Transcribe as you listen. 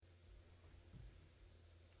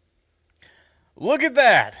Look at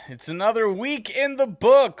that. It's another week in the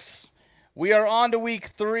books. We are on to week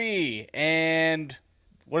 3. And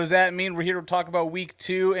what does that mean? We're here to talk about week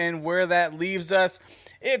 2 and where that leaves us.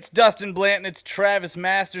 It's Dustin Blanton, it's Travis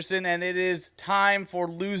Masterson, and it is time for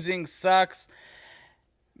Losing Sucks.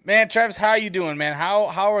 Man, Travis, how are you doing, man? How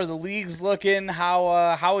are the leagues looking?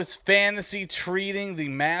 How is fantasy treating the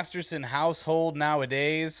Masterson household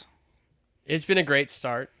nowadays? It's been a great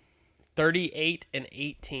start.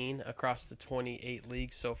 38-18 across the 28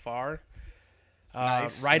 leagues so far.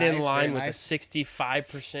 In line with a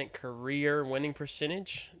 65% career winning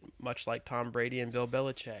percentage, much like Tom Brady and Bill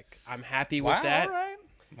Belichick. I'm happy with that. All right.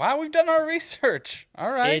 Wow, we've done our research.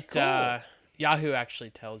 All right, cool. Yahoo actually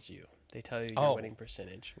tells you. They tell you your winning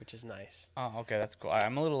percentage, which is nice. Oh, okay, that's cool.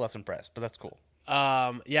 I'm a little less impressed, but that's cool.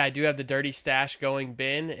 I do have the dirty stash going,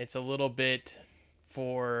 Ben. It's a little bit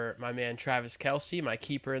for my man Travis Kelce, my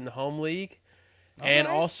keeper in the home league. And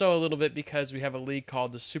also a little bit because we have a league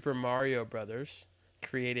called the Super Mario Brothers,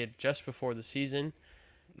 created just before the season.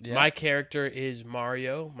 Yep. My character is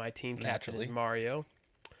Mario. My team captain is Mario.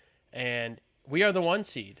 And we are the 1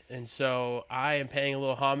 seed. And so I am paying a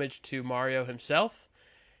little homage to Mario himself.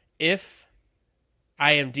 If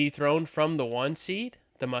I am dethroned from the 1 seed,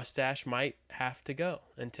 the mustache might have to go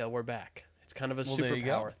until we're back. It's kind of a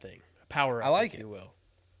superpower thing. A power up, if you will.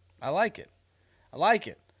 I like it.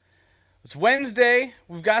 It's Wednesday.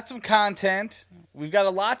 We've got some content. We've got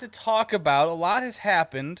a lot to talk about. A lot has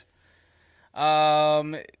happened.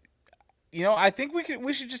 I think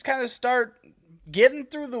we should just kind of start getting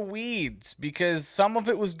through the weeds because some of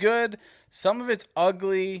it was good, some of it's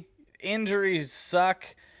ugly. Injuries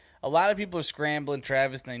suck. A lot of people are scrambling,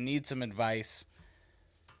 Travis, and they need some advice.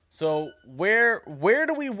 So where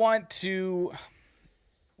do we want to?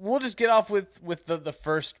 We'll just get off with the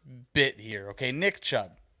first bit here, okay? Nick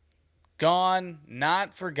Chubb. Gone,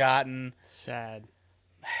 not forgotten. Sad.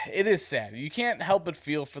 It is sad. You can't help but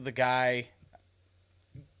feel for the guy.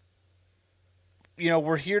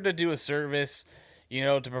 We're here to do a service,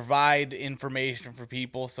 to provide information for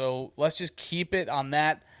people. So let's just keep it on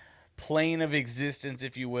that plane of existence,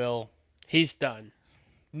 if you will. He's done.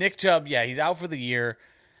 Nick Chubb, he's out for the year,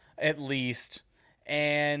 at least.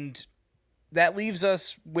 And that leaves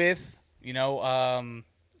us with, Jerome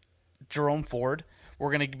Ford. We're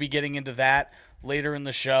going to be getting into that later in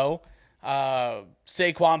the show.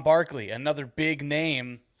 Saquon Barkley, another big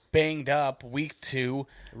name, banged up week 2.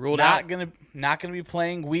 Ruled out. Not going to be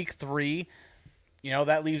playing week 3.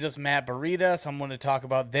 That leaves us Matt Breida, someone to talk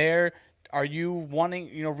about there. Are you wanting,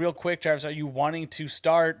 real quick, Travis, are you wanting to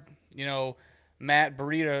start, Matt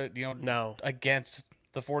Breida, no, against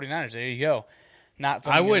the 49ers? There you go. Not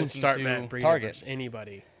I wouldn't start Matt Breida versus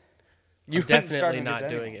anybody. You're definitely not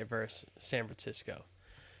doing it versus San Francisco.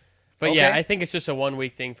 But I think it's just a 1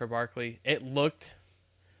 week thing for Barkley. It looked,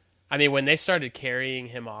 when they started carrying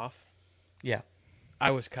him off, I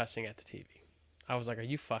was cussing at the TV. I was like, "Are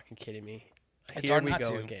you fucking kidding me?" Here we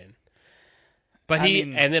go again. But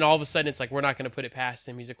and then all of a sudden it's like, we're not going to put it past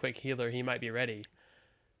him. He's a quick healer. He might be ready.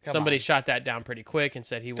 Somebody shot that down pretty quick and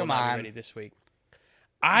said he will not be ready this week.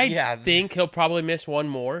 I think he'll probably miss one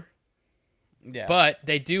more. Yeah. But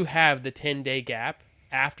they do have the 10-day gap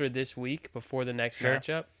after this week before the next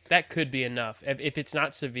matchup. That could be enough. If it's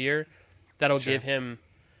not severe, that'll give him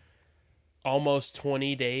almost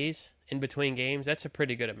 20 days in between games. That's a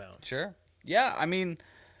pretty good amount. Sure. Yeah,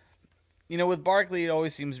 with Barkley, it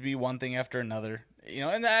always seems to be one thing after another.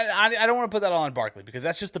 And I don't want to put that all on Barkley because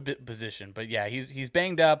that's just a bit position. But he's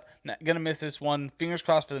banged up, going to miss this one. Fingers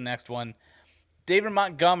crossed for the next one. David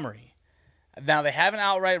Montgomery. Now, they haven't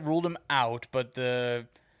outright ruled him out, but the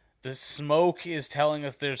smoke is telling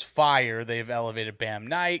us there's fire. They've elevated Bam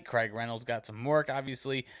Knight. Craig Reynolds got some work,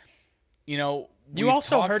 obviously. You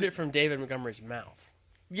also heard it from David Montgomery's mouth.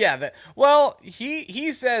 Yeah.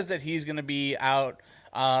 He says that he's going to be out.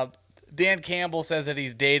 Dan Campbell says that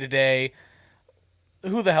he's day-to-day.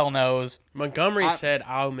 Who the hell knows? Montgomery said,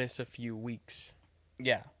 I'll miss a few weeks.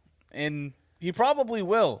 Yeah. And he probably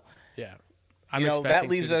will. Yeah. That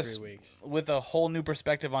leaves us with a whole new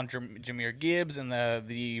perspective on Jahmyr Gibbs and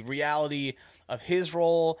the reality of his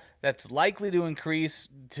role that's likely to increase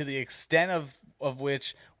to the extent of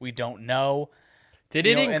which we don't know. Did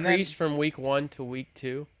it increase from week 1 to week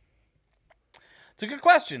 2? It's a good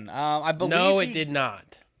question. I believe No, it did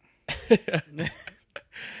not.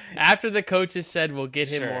 After the coaches said we'll get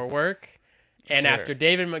him more work, and after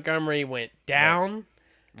David Montgomery went down,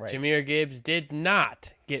 Jahmyr Gibbs did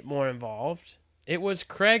not get more involved. It was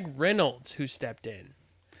Craig Reynolds who stepped in.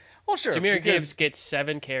 Well, sure. Jahmyr Gibbs gets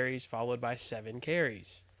 7 carries followed by 7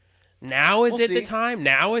 carries. Now is it the time?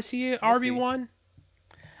 Now is he RB1?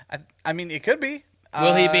 I mean, it could be.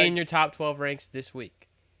 Will he be in your top 12 ranks this week?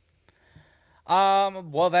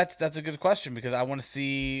 Well, that's a good question because I want to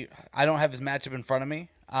see. I don't have his matchup in front of me.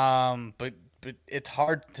 But it's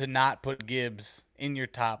hard to not put Gibbs in your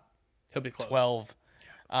top. He'll be close. 12.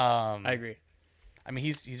 I agree. I mean,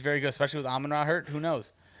 he's very good, especially with Amon-Ra hurt. Who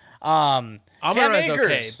knows? Amon-Ra is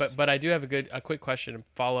okay, but I do have a quick question to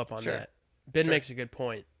follow up on that. Ben makes a good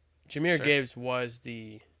point. Jahmyr Gibbs was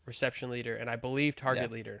the reception leader and I believe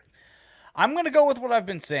target leader. I'm going to go with what I've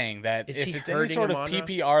been saying, that if it's any sort of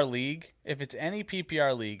PPR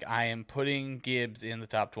league, I am putting Gibbs in the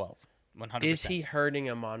top 12. 100%. Is he hurting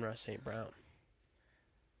Amon-Ra St. Brown?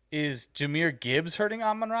 Is Jahmyr Gibbs hurting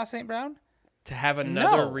Amon-Ra St. Brown? To have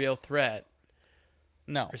another real threat.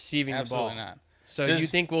 No. Receiving the ball. Absolutely not. So do you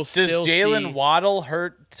think we'll still see... Does Jalen Waddle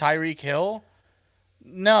hurt Tyreek Hill?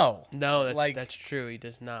 No. No, that's true. He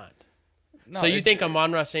does not. No, so you think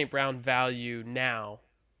Amon-Ra St. Brown value now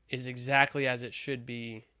is exactly as it should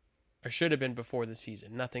be or should have been before the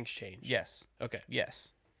season? Nothing's changed? Yes. Okay.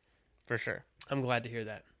 Yes. For sure. I'm glad to hear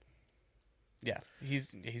that. Yeah,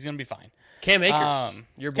 he's going to be fine. Cam Akers,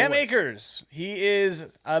 your boy. Cam Akers, he is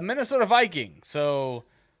a Minnesota Viking. So,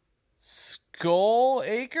 Skull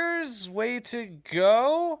Akers, way to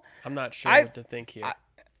go. I'm not sure what to think here.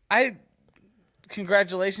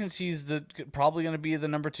 Congratulations, he's probably going to be the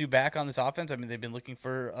number 2 back on this offense. I mean, they've been looking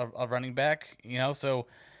for a running back, so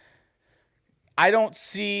I don't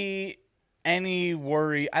see any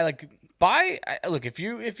worry. Look, if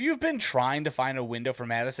you've been trying to find a window for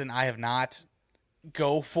Madison, I have not.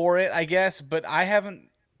 Go for it, I guess, but I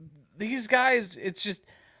haven't. These guys, it's just,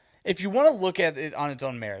 if you want to look at it on its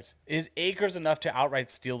own merits, is Akers enough to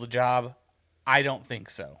outright steal the job? I don't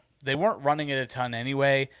think so. They weren't running it a ton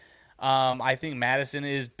anyway. I think Madison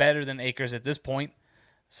is better than Akers at this point.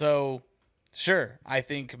 So, sure, I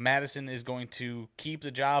think Madison is going to keep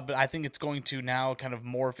the job, but I think it's going to now kind of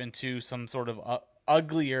morph into some sort of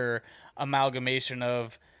uglier amalgamation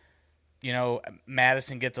of,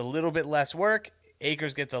 Madison gets a little bit less work,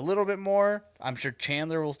 Akers gets a little bit more. I'm sure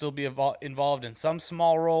Chandler will still be involved in some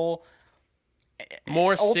small role.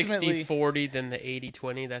 More 60-40 than the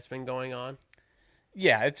 80-20 that's been going on.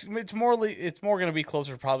 Yeah, it's more going to be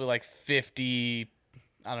closer to probably like 50,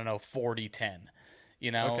 I don't know, 40-10.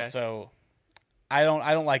 Okay. So I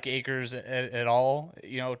don't like Akers at all.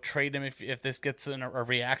 Trade him if this gets a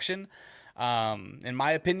reaction, in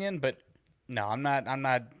my opinion. But no, I'm not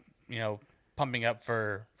pumping up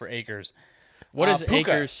for Akers. What does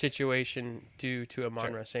Akers' situation do to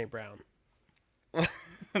Amon-Ra St. Brown?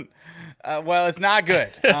 Well, it's not good.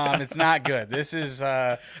 It's not good. This is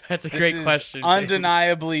that's a great question.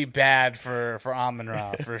 Undeniably bad for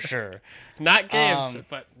Amon-Ra for sure. Not Gibbs,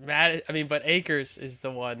 but Akers is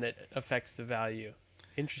the one that affects the value.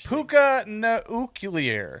 Interesting. Puka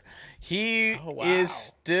Nacua. He is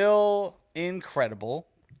still incredible.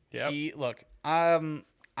 Yep.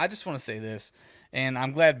 I just want to say this, and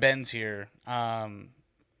I'm glad Ben's here.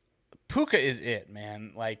 Puka is it,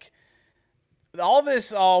 man. Like,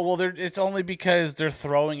 it's only because they're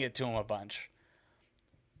throwing it to him a bunch.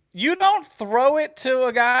 You don't throw it to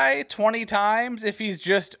a guy 20 times if he's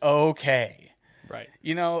just okay. Right.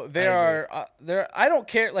 I don't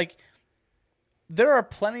care. Like, there are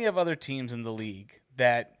plenty of other teams in the league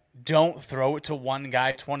that don't throw it to one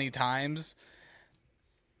guy 20 times.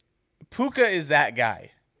 Puka is that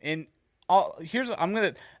guy. And here's what I'm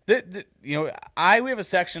gonna. We have a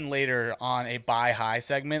section later on a buy high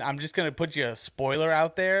segment. I'm just gonna put you a spoiler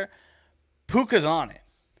out there. Puka's on it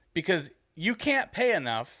because you can't pay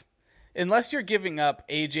enough unless you're giving up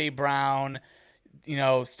AJ Brown,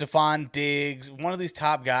 Stephon Diggs, one of these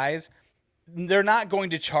top guys. They're not going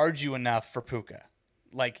to charge you enough for Puka.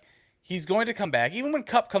 Like, he's going to come back. Even when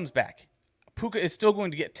Kupp comes back, Puka is still going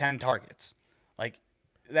to get 10 targets. Like,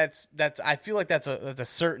 that's. I feel like that's a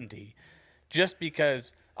certainty, just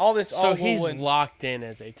because all this. So he's locked in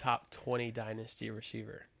as a top 20 dynasty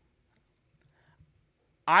receiver.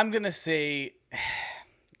 I'm gonna say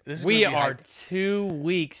we are 2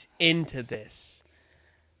 weeks into this.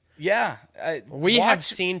 Yeah, we have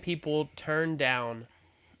seen people turn down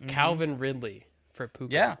Calvin Ridley for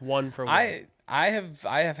Puka. Yeah, 1 for 1. I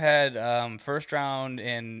have had first round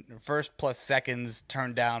and first plus seconds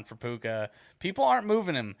turned down for Puka. People aren't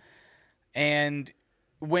moving him, and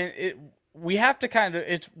we have to kind of.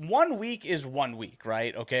 It's 1 week is 1 week,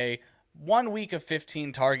 right? Okay, 1 week of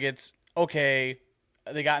 15 targets. Okay,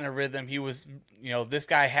 they got in a rhythm. He was, this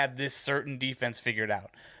guy had this certain defense figured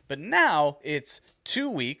out. But now it's 2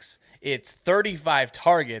 weeks. It's 35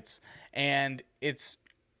 targets, and it's.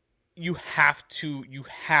 You have to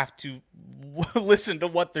listen to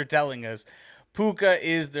what they're telling us. Puka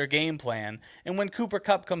is their game plan. And when Cooper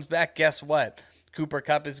Kupp comes back, guess what? Cooper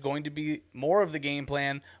Kupp is going to be more of the game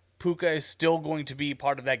plan. Puka is still going to be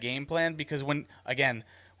part of that game plan because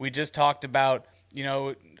we just talked about,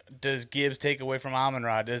 does Gibbs take away from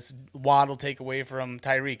Amon-Ra? Does Waddle take away from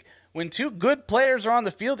Tyreek? When two good players are on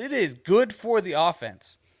the field, it is good for the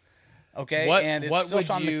offense. Okay? And it's still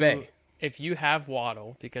Sean McVay. If you have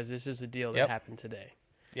Waddle, because this is the deal that happened today.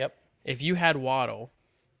 Yep. If you had Waddle,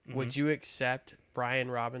 would you accept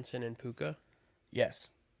Brian Robinson and Puka?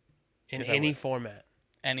 Yes. In any format?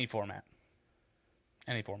 Any format.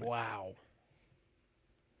 Wow.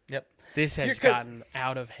 Yep. This has gotten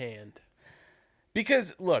out of hand.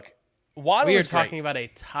 Because, look, Waddle is great. We are talking about a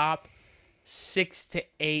top 6 to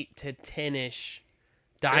 8 to 10-ish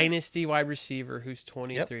dynasty wide receiver who's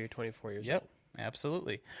 23 or 24 years old.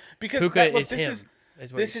 Absolutely. Because Puka this is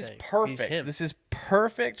perfect. This is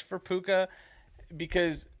perfect for Puka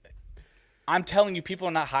because I'm telling you, people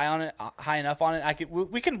are not high enough on it.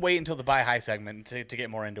 We can wait until the buy high segment to get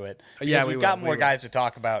more into it. Because we've got more guys to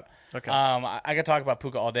talk about. Okay. I could talk about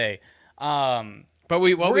Puka all day. But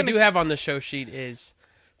we do have on the show sheet is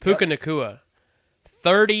Puka Nacua,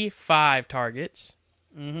 35 targets.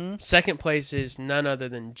 Mm-hmm. Second place is none other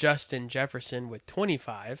than Justin Jefferson with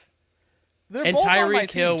 25. And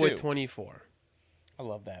Tyreek Hill with 24. I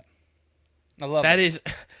love that. That is,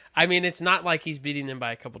 I mean, it's not like he's beating them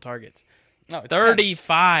by a couple targets. No,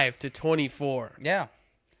 35 to 24. Yeah.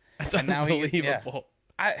 That's unbelievable.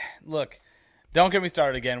 Look, don't get me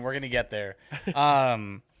started again. We're going to get there.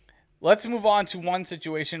 Let's move on to one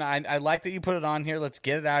situation. I like that you put it on here. Let's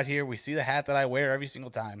get it out here. We see the hat that I wear every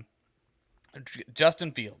single time.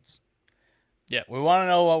 Justin Fields. Yeah. We want to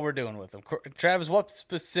know what we're doing with him. Travis, what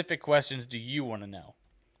specific questions do you want to know?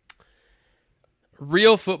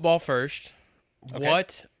 Real football first. Okay.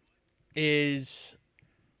 What is,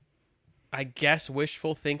 I guess,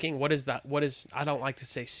 wishful thinking? What is that? I don't like to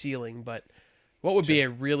say ceiling, but what would be a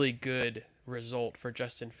really good result for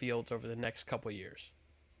Justin Fields over the next couple years?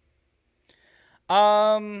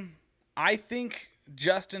 I think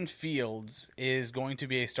Justin Fields is going to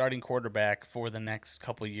be a starting quarterback for the next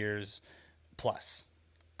couple years plus.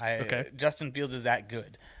 Justin Fields is that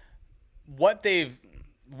good. What the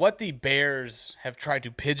Bears have tried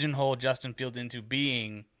to pigeonhole Justin Fields into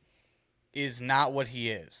being is not what he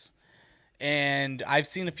is. And I've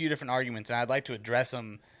seen a few different arguments, and I'd like to address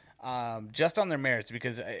them just on their merits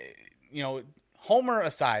because, Homer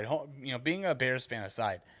aside, being a Bears fan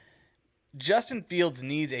aside, Justin Fields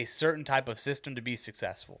needs a certain type of system to be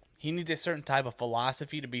successful. He needs a certain type of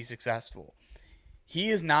philosophy to be successful. He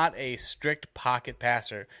is not a strict pocket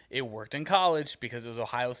passer. It worked in college because it was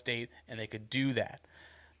Ohio State, and they could do that.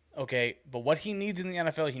 Okay, but what he needs in the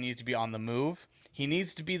NFL, he needs to be on the move. He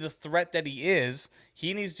needs to be the threat that he is.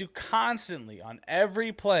 He needs to constantly, on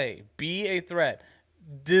every play, be a threat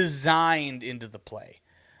designed into the play.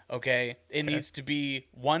 Okay? It needs to be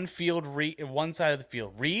one side of the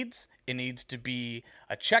field reads. It needs to be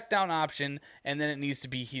a check down option, and then it needs to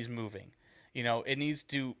be he's moving. It needs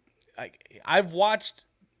to... I've watched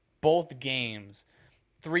both games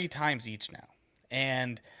 3 times each now,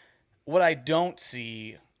 and what I don't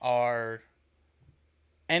see are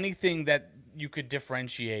anything that you could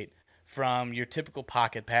differentiate from your typical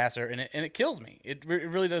pocket passer, and it kills me. It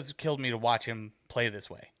really does kill me to watch him play this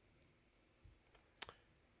way.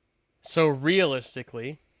 So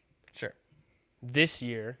realistically, sure, this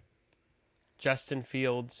year, Justin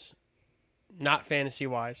Fields, not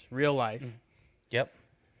fantasy-wise, real life, yep,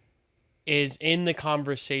 is in the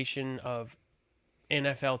conversation of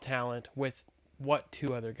NFL talent with what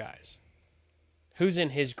 2 other guys? Who's in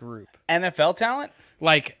his group? NFL talent?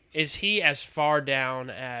 Like, is he as far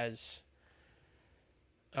down as,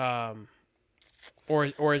 or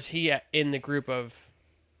is he in the group of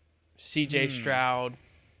C.J. Stroud,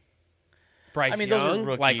 Bryce Young? Those are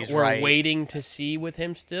rookies, like, we're waiting to see with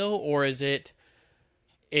him still, or is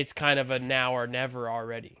it's kind of a now or never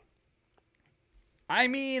already?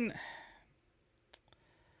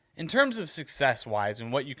 In terms of success-wise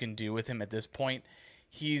and what you can do with him at this point,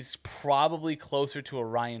 he's probably closer to a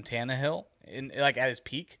Ryan Tannehill at his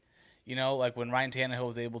peak. Like when Ryan Tannehill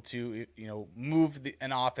was able to, move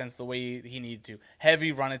an offense the way he needed to.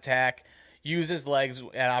 Heavy run attack, use his legs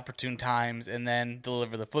at opportune times, and then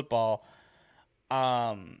deliver the football.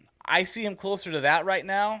 I see him closer to that right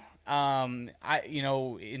now.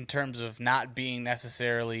 In terms of not being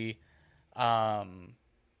necessarily,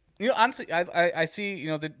 honestly, I see,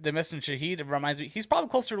 the Messin Shaheed. It reminds me, he's probably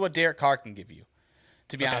closer to what Derek Carr can give you,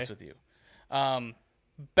 to be honest with you.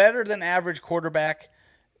 Better than average quarterback,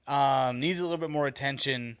 needs a little bit more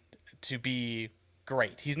attention to be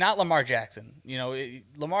great. He's not Lamar Jackson.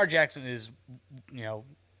 Lamar Jackson is,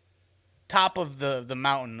 top of the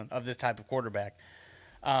mountain of this type of quarterback.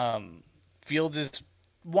 Fields is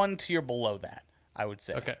one tier below that, I would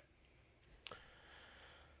say. Okay.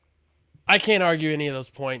 I can't argue any of those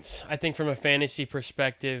points. I think from a fantasy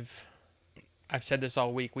perspective, I've said this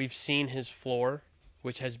all week, we've seen his floor,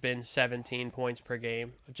 which has been 17 points per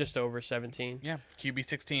game, just over 17. Yeah, QB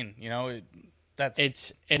 16.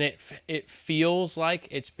 It feels like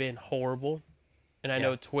it's been horrible. And I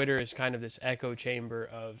know Twitter is kind of this echo chamber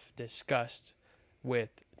of disgust with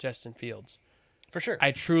Justin Fields. For sure.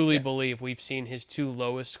 I truly believe we've seen his 2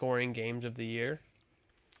 lowest scoring games of the year.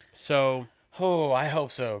 So... Oh, I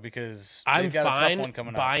hope so, because I'm they've got a tough one fine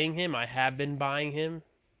coming buying him. I have been buying him.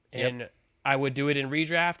 And I would do it in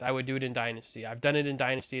redraft. I would do it in Dynasty. I've done it in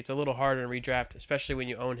Dynasty. It's a little harder in redraft, especially when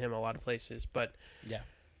you own him a lot of places. But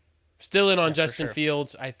still in on Justin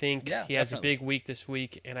Fields. I think he has a big week this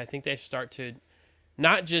week, and I think they start to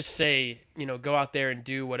not just say, go out there and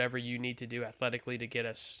do whatever you need to do athletically to get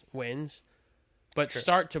us wins, but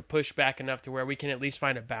start to push back enough to where we can at least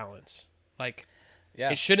find a balance. Like,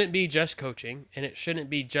 it shouldn't be just coaching, and it shouldn't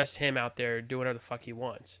be just him out there doing whatever the fuck he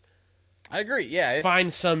wants. I agree. Yeah,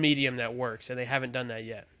 find some medium that works, and they haven't done that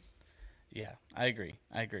yet. Yeah, I agree.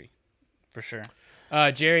 For sure.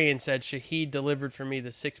 Jarian said Shaheed delivered for me the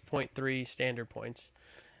 6.3 standard points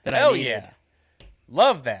that I needed. Yeah.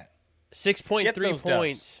 Love that. 6.3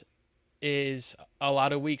 points is a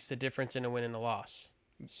lot of weeks the difference in a win and a loss.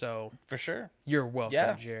 So for sure. You're welcome,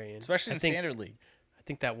 Jarian. Especially in Standard League. I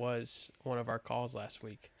think that was one of our calls last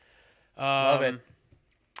week. Love it.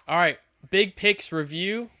 All right, big picks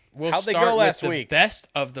review. How'd they go last week? Best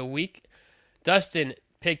of the week. Dustin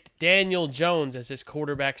picked Daniel Jones as his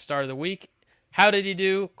quarterback start of the week. How did he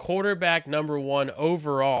do? Quarterback number 1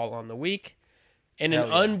 overall on the week. And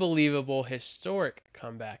an unbelievable historic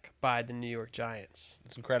comeback by the New York Giants.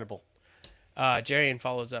 It's incredible. Jarian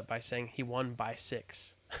follows up by saying he won by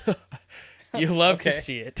 6. You love to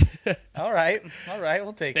see it. All right,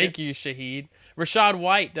 we'll take it. Thank you, Shaheed. Rachaad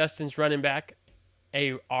White, Dustin's running back,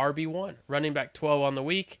 a RB1, running back 12 on the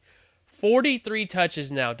week. 43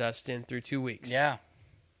 touches now, Dustin, through 2 weeks. Yeah.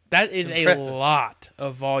 That is a lot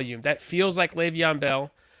of volume. That feels like Le'Veon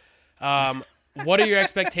Bell. What are your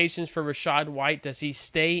expectations for Rachaad White? Does he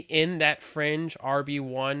stay in that fringe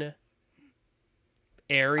RB1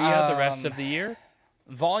 area the rest of the year?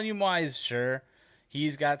 Volume-wise, sure.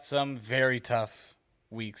 He's got some very tough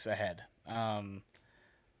weeks ahead. Why?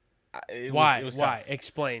 Tough.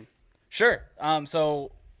 Explain. Sure.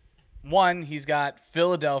 So, one, he's got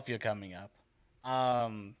Philadelphia coming up.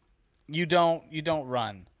 You don't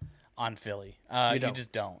run on Philly. You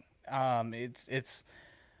just don't. I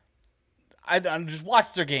just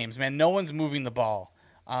watch their games, man. No one's moving the ball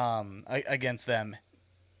against them.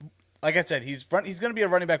 Like I said, he's going to be a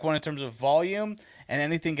running back 1 in terms of volume, and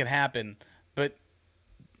anything can happen. But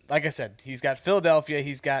like I said, he's got Philadelphia,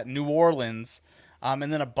 he's got New Orleans,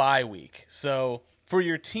 and then a bye week. So for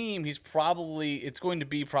your team, it's going to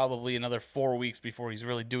be probably another 4 weeks before he's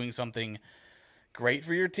really doing something great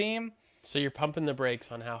for your team. So you're pumping the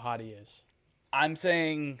brakes on how hot he is. I'm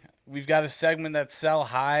saying we've got a segment that's sell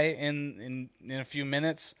high in a few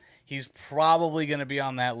minutes. He's probably going to be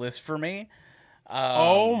on that list for me.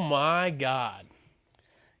 Oh my God.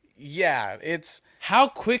 Yeah, it's how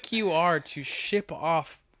quick you are to ship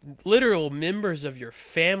off literal members of your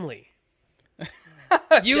family.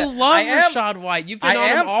 You love Rachaad White. You've been on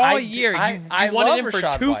him all year. You wanted him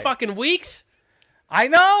for 2 fucking weeks? I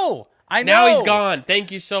know. Now he's gone.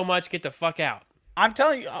 Thank you so much. Get the fuck out. I'm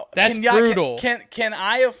telling you. That's brutal. Can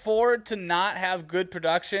I afford to not have good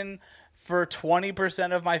production for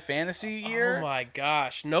 20% of my fantasy year? Oh my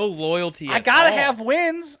gosh. No loyalty I gotta have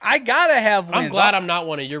wins. I'm glad I'm not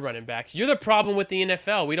one of your running backs. You're the problem with the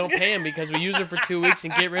NFL. We don't pay him because we use him for 2 weeks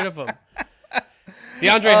and get rid of him.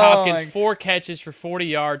 DeAndre Hopkins, 4 catches for 40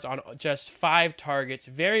 yards on just 5 targets.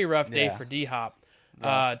 Very rough day for D-Hop.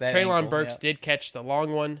 Treylon Burks did catch the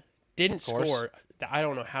long one. Didn't score. I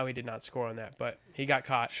don't know how he did not score on that, but he got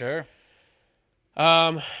caught. Sure.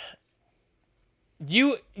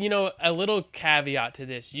 You know, a little caveat to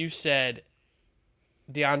this. You said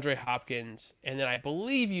DeAndre Hopkins, and then I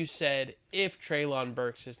believe you said if Treylon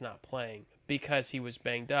Burks is not playing because he was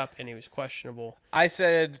banged up and he was questionable. I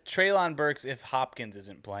said Treylon Burks if Hopkins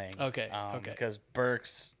isn't playing. Okay. Because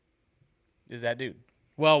Burks is that dude.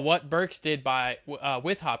 Well, what Burks did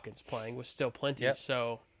with Hopkins playing was still plenty. Yep.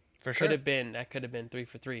 So for sure. that could have been 3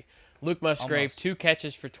 for 3. Luke Musgrave, almost. 2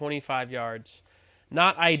 catches for 25 yards.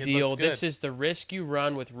 Not ideal. This is the risk you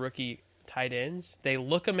run with rookie tight ends. They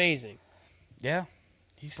look amazing. Yeah.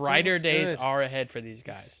 Brighter days are ahead for these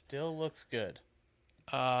guys. He still looks good.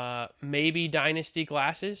 Maybe Dynasty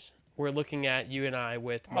glasses. We're looking at you and I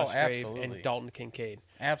with Musgrave and Dalton Kincaid.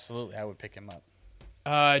 Absolutely, I would pick him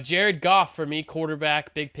up. Jared Goff for me,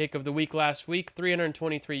 quarterback, big pick of the week last week.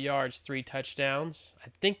 323 yards, 3 touchdowns. I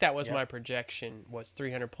think that was my projection, was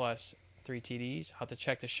 300 plus, 3 TDs. I'll have to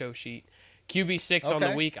check the show sheet. QB6 on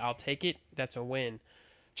the week, I'll take it. That's a win.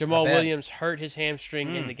 Jamal Williams hurt his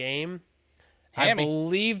hamstring in the game. I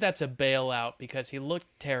believe that's a bailout because he looked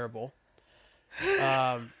terrible.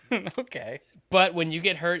 Okay. But when you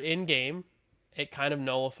get hurt in game, it kind of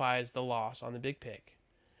nullifies the loss on the big pick.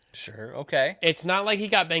 Sure, okay. It's not like he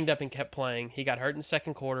got banged up and kept playing. He got hurt in the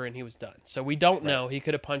second quarter and he was done. So we don't know. He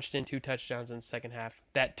could have punched in 2 touchdowns in the second half.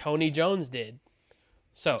 That Tony Jones did.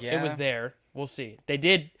 So it was there. We'll see. They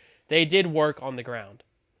did work on the ground.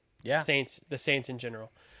 Yeah. The Saints in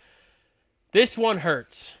general. This one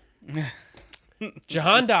hurts.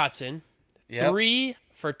 Jahan Dotson, 3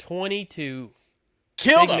 for 22.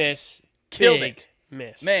 Killed big him. Miss. Killed big it.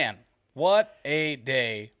 Miss. Man, what a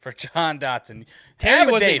day for Jahan Dotson.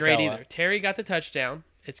 Terry wasn't great either. Terry got the touchdown.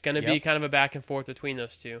 It's going to be kind of a back and forth between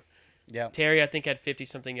those two. Yeah. Terry, I think, had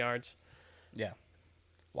 50-something yards. Yeah.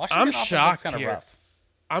 Washington I'm shocked kind of here. Rough.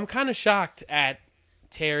 I'm kind of shocked at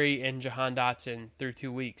Terry and Jahan Dotson through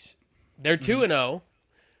 2 weeks. They're 2-0,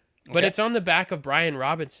 but it's on the back of Brian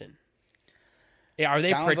Robinson. Are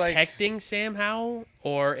they protecting Sam Howell,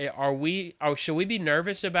 or should we be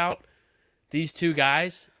nervous about these two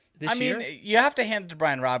guys this year? I mean, you have to hand it to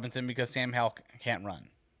Brian Robinson because Sam Howell can't run.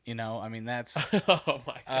 You know, I mean, that's oh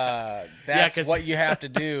my God. That's what you have to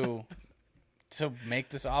do to make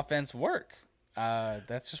this offense work.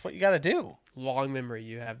 That's just what you got to do. Long memory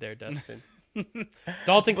you have there, Dustin.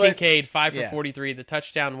 Dalton Kincaid, 5 for 43. The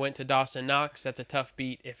touchdown went to Dawson Knox. That's a tough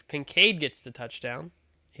beat. If Kincaid gets the touchdown,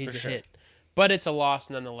 he's a hit. But it's a loss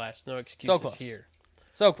nonetheless. No excuses here.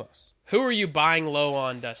 So close. Who are you buying low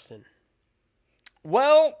on, Dustin?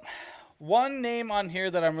 Well, one name on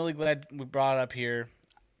here that I'm really glad we brought up here,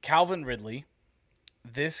 Calvin Ridley.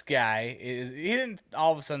 This guy he didn't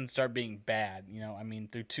all of a sudden start being bad. You know, I mean,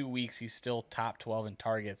 through 2 weeks, he's still top 12 in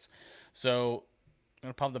targets. So I'm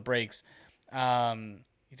going to pump the brakes. He's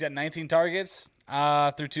got 19 targets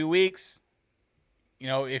through 2 weeks. You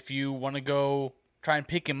know, if you want to go try and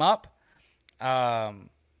pick him up,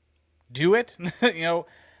 do it. You know,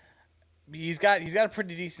 he's got a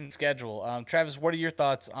pretty decent schedule. Travis, what are your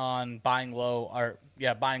thoughts on buying low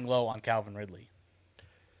on Calvin Ridley?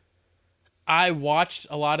 I watched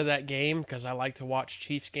a lot of that game because I like to watch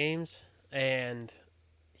Chiefs games, and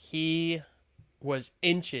he was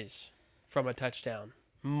inches from a touchdown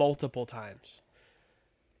multiple times.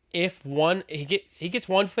 If he gets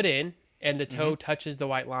 1 foot in and the toe touches the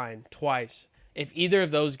white line twice, if either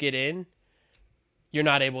of those get in, you're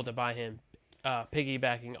not able to buy him,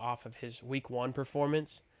 piggybacking off of his week 1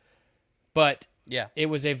 performance. But it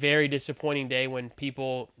was a very disappointing day when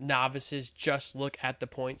novices just look at the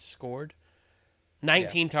points scored.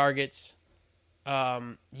 19 targets.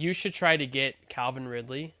 You should try to get Calvin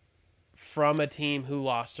Ridley from a team who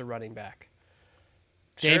lost a running back.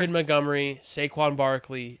 Sure. David Montgomery, Saquon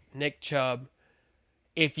Barkley, Nick Chubb.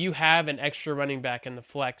 If you have an extra running back in the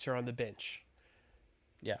flex or on the bench,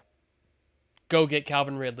 go get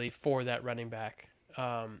Calvin Ridley for that running back.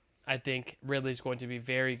 I think Ridley's going to be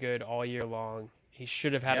very good all year long. He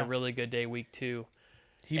should have had a really good day week 2.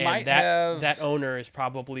 That owner is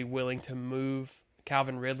probably willing to move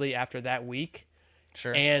Calvin Ridley after that week.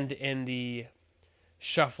 Sure. And in the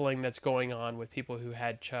shuffling that's going on with people who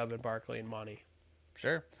had Chubb and Barkley and Monty.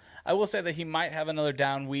 Sure. I will say that he might have another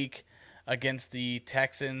down week against the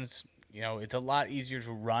Texans. You know, it's a lot easier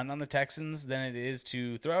to run on the Texans than it is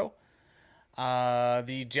to throw.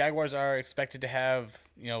 The Jaguars are expected to have,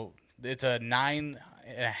 it's a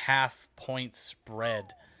 9.5 point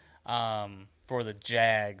spread for the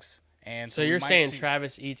Jags. And so you're saying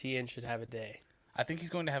Travis Etienne should have a day? I think he's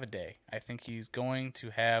going to have a day. I think he's going to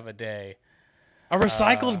have a day. A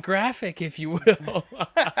recycled graphic, if you will.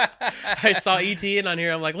 I saw Etienne on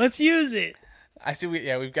here. I'm like, let's use it. I see.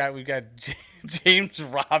 We've got James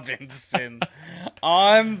Robinson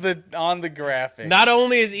on the graphic. Not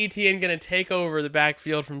only is Etienne going to take over the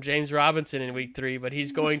backfield from James Robinson in week 3, but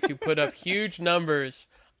he's going to put up huge numbers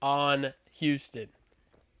on Houston.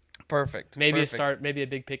 Perfect. Maybe a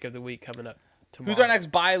big pick of the week coming up tomorrow. Who's our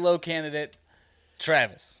next buy low candidate?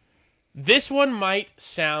 Travis. This one might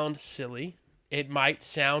sound silly. It might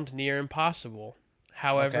sound near impossible.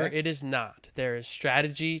 However, it is not. There is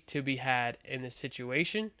strategy to be had in this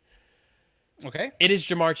situation. Okay. It is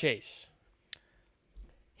Ja'Marr Chase.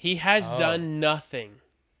 He has done nothing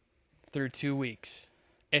through 2 weeks.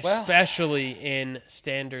 especially in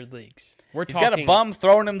standard leagues. He's got a bum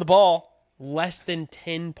throwing him the ball. Less than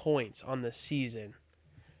 10 points on the season.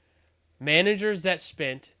 Managers that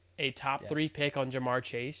spent a top 3 pick on Ja'Marr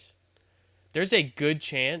Chase, there's a good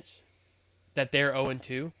chance that they're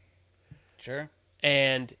 0-2. Sure.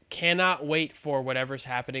 And cannot wait for whatever's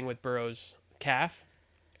happening with Burrow's calf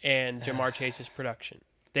and Ja'Marr Chase's production.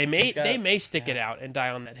 They may stick it out and die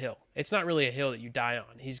on that hill. It's not really a hill that you die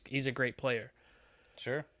on. He's a great player.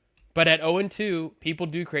 Sure. But at 0-2, people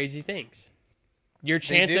do crazy things. Your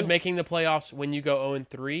chance of making the playoffs when you go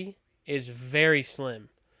 0-3 is very slim.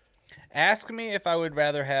 Ask me if I would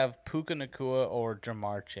rather have Puka Nacua or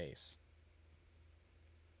Ja'Marr Chase.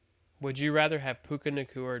 Would you rather have Puka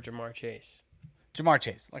Nacua or Ja'Marr Chase? Ja'Marr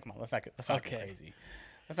Chase. Like, come on, let's not get crazy.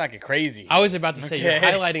 Let's not get crazy. I was about to say, you're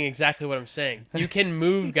highlighting exactly what I'm saying. You can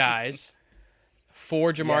move guys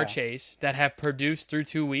for Ja'Marr Chase that have produced through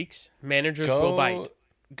 2 weeks. Managers will bite.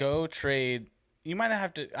 Go trade. You might not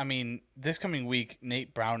have to. I mean, this coming week,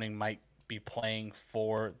 Nate Browning might be playing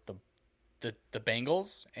for the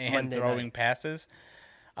Bengals and Monday throwing night passes.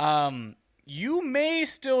 You may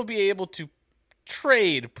still be able to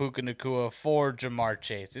trade Puka Nacua for Ja'Marr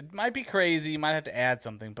Chase. It might be crazy. You might have to add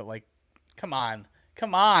something, but like, come on.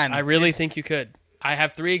 I really think you could. I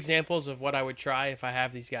have 3 examples of what I would try if I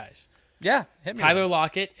have these guys. Yeah, hit me. Tyler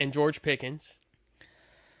Lockett and George Pickens.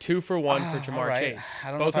 2 for 1 for Ja'Marr Chase. I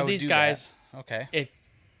don't Both know if of these guys. That. Okay.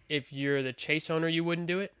 If you're the Chase owner, you wouldn't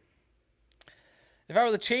do it. If I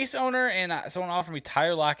were the Chase owner and someone offered me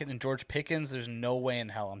Tyler Lockett and George Pickens, there's no way in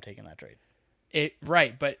hell I'm taking that trade.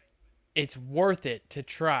 Right, but it's worth it to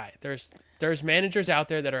try. There's managers out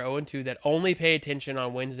there that are 0-2 that only pay attention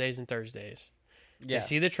on Wednesdays and Thursdays. Yeah. They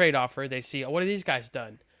see the trade offer. They see, what have these guys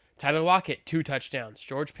done? Tyler Lockett, 2 touchdowns.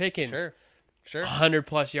 George Pickens, sure,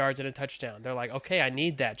 100+ yards and a touchdown. They're like, okay, I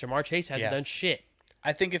need that. Ja'Marr Chase hasn't done shit.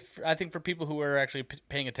 I think for people who are actually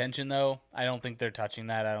paying attention, though, I don't think they're touching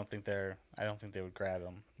that. I don't think they would grab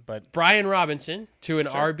him. But Brian Robinson, to an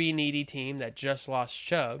RB needy team that just lost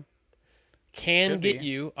Chubb, can get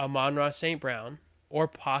you Amon-Ra St. Brown or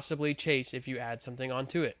possibly Chase if you add something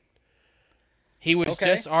onto it. He was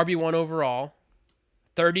just RB1 overall,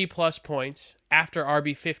 30+ points after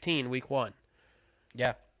RB15 week 1.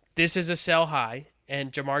 Yeah. This is a sell high,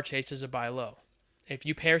 and Ja'Marr Chase is a buy low. If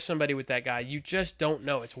you pair somebody with that guy, you just don't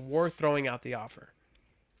know. It's worth throwing out the offer.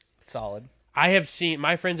 Solid. I have seen,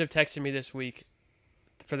 my friends have texted me this week,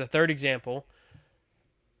 for the 3rd example,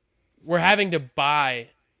 we're having to buy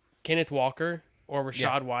Kenneth Walker or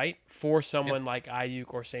Rachaad White for someone like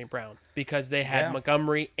Ayuk or St. Brown because they had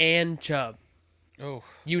Montgomery and Chubb. Oh,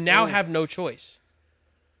 you now have no choice.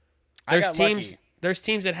 There's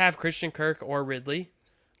teams that have Christian Kirk or Ridley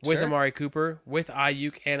with Amari Cooper, with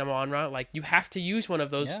Ayuk and Amon-Ra. Like, you have to use one of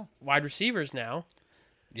those wide receivers now.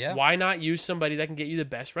 Yeah. Why not use somebody that can get you the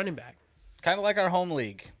best running back? Kind of like our home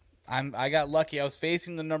league. I got lucky. I was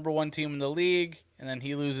facing the number 1 team in the league, and then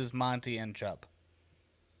he loses Monty and Chubb.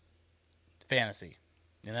 Fantasy,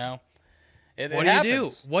 you know. What do you do?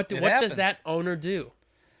 What does that owner do?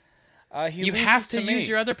 You have to use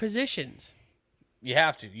your other positions. You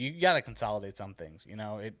have to. You got to consolidate some things, you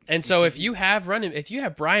know. If you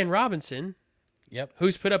have Brian Robinson,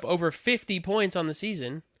 who's put up over 50 points on the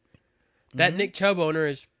season, that Nick Chubb owner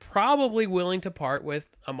is probably willing to part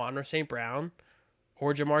with Amon-Ra St. Brown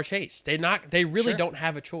or Ja'Marr Chase. They really don't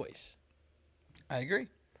have a choice. I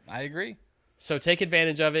agree. So take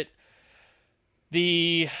advantage of it.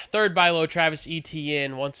 The 3rd buy low, Travis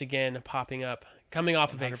Etienne, once again popping up. Coming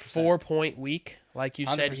off of a 4-point week. Like you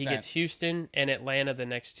said, 100%. He gets Houston and Atlanta the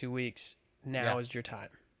next 2 weeks. Now is your time.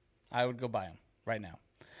 I would go buy him right now.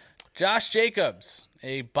 Josh Jacobs,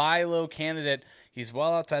 a buy low candidate. He's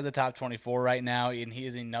well outside the top 24 right now, and he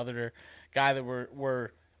is another guy that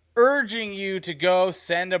we're urging you to go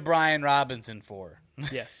send a Brian Robinson for.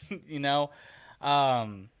 Yes. You know,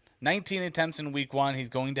 19 attempts in week 1. He's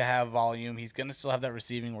going to have volume. He's going to still have that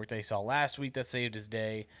receiving work that he saw last week that saved his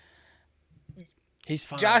day. He's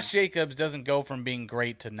fine. Josh Jacobs doesn't go from being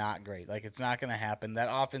great to not great. Like, it's not going to happen. That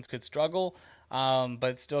offense could struggle,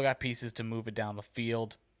 but still got pieces to move it down the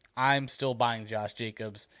field. I'm still buying Josh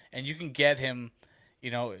Jacobs, and you can get him,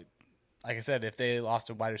 you know, like I said, if they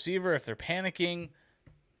lost a wide receiver, if they're panicking,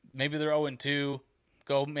 maybe they're 0-2,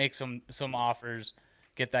 go make some offers,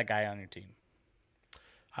 get that guy on your team.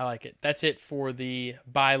 I like it. That's it for the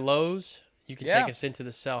buy lows. You can take us into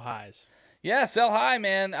the sell highs. Yeah, sell high,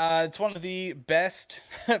 man. It's one of the best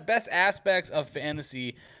aspects of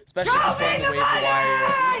fantasy, especially if you're playing the waiver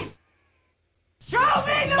wire. Show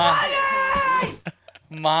me the money!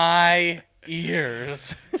 My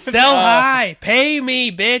ears. Sell high. Pay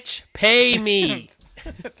me, bitch. Pay me.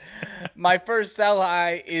 My first sell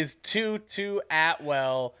high is Tutu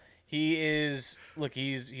Atwell. He's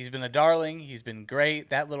been a darling. He's been great.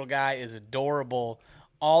 That little guy is adorable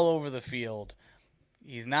all over the field.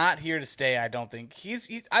 He's not here to stay, I don't think. He's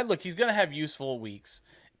going to have useful weeks,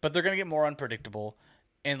 but they're going to get more unpredictable.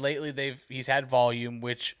 And lately he's had volume,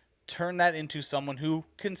 which turned that into someone who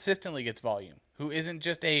consistently gets volume, who isn't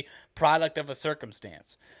just a product of a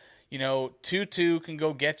circumstance. Tutu can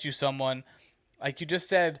go get you someone, like you just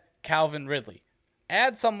said, Calvin Ridley.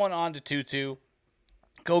 Add someone onto Tutu.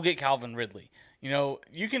 Go get Calvin Ridley. You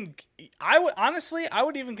can. I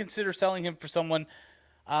would even consider selling him for someone.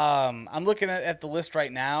 I'm looking at the list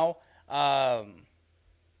right now.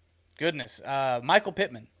 Michael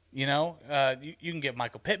Pittman. You can get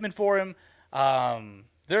Michael Pittman for him.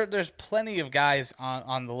 There's plenty of guys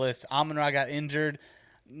on the list. Amon-Ra got injured.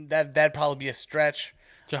 That'd probably be a stretch.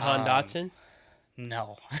 Jahan Dotson.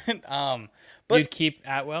 No. But you'd keep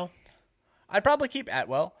Atwell. I'd probably keep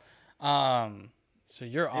Atwell. So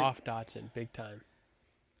you're off Dotson big time.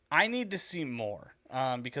 I need to see more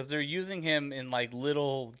because they're using him in like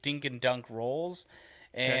little dink and dunk roles,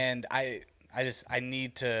 and I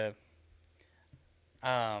need to.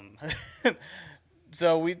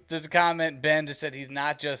 So there's a comment. Ben just said he's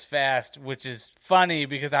not just fast, which is funny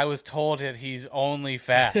because I was told that he's only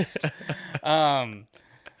fast.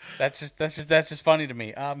 That's just funny to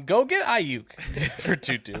me. Go get Ayuk for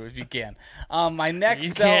Tutu if you can. My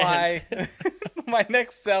next sell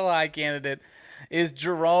high candidate is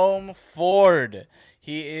Jerome Ford.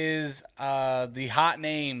 He is the hot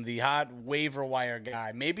name, the hot waiver wire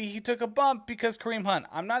guy. Maybe he took a bump because Kareem Hunt.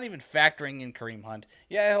 I'm not even factoring in Kareem Hunt.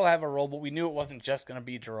 Yeah, he'll have a role, but we knew it wasn't just going to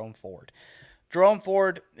be Jerome Ford. Jerome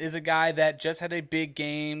Ford is a guy that just had a big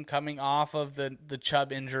game coming off of the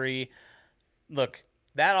Chubb injury. Look,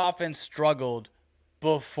 that offense struggled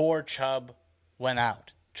before Chubb went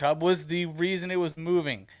out. Chubb was the reason it was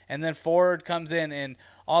moving. And then Ford comes in and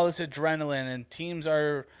all this adrenaline and teams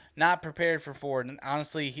are not prepared for Ford. And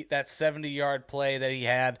honestly, that 70-yard play that he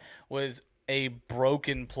had was a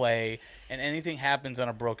broken play, and anything happens on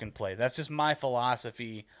a broken play. That's just my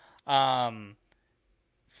philosophy. Ford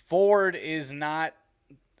is not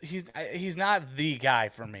he's not the guy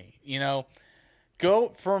for me,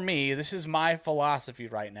 For me, this is my philosophy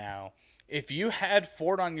right now. If you had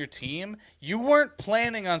Ford on your team, you weren't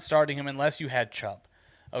planning on starting him unless you had Chubb.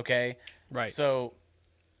 Okay? Right. So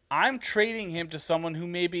I'm trading him to someone who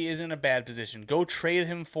maybe is in a bad position. Go trade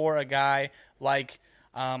him for a guy like,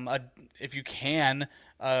 if you can,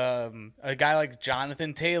 a guy like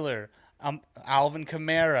Jonathan Taylor, Alvin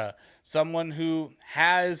Kamara, someone who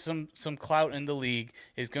has some clout in the league,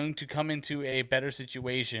 is going to come into a better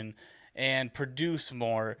situation and produce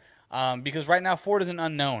more. Because right now Ford is an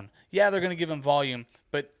unknown. Yeah, they're going to give him volume,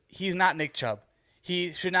 but he's not Nick Chubb.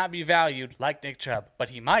 He should not be valued like Nick Chubb,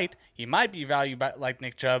 but he might be valued like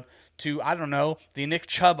Nick Chubb to, I don't know, the Nick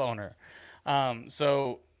Chubb owner.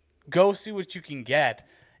 So go see what you can get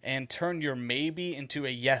and turn your maybe into a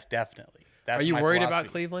yes, definitely. Are you worried about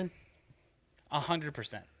Cleveland?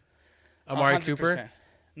 100%. Amari Cooper?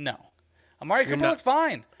 No. Amari Cooper looked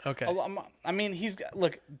fine. Okay. I mean,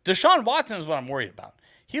 Deshaun Watson is what I'm worried about.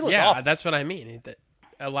 He looked awful. Yeah, that's what I mean.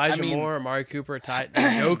 Elijah Moore, Amari Cooper,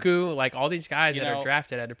 Njoku, like all these guys that are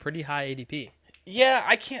drafted at a pretty high ADP. Yeah,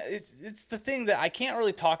 I can't. It's the thing that I can't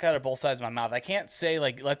really talk out of both sides of my mouth. I can't say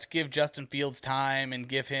like let's give Justin Fields time and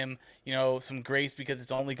give him some grace because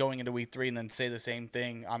it's only going into week 3, and then say the same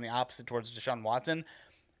thing on the opposite towards Deshaun Watson.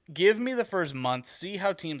 Give me the first month, see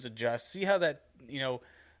how teams adjust, see how that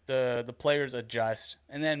the players adjust,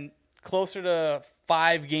 and then closer to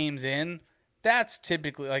 5 games in. That's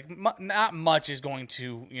typically not much is going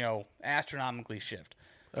to, astronomically shift.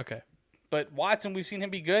 Okay. But Watson, we've seen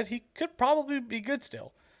him be good. He could probably be good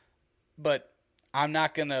still. But I'm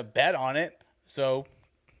not going to bet on it. So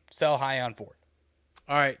sell high on Ford.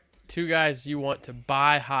 All right. 2 guys you want to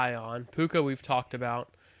buy high on. Puka, we've talked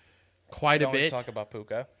about quite a bit. Talk about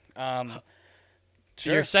Puka.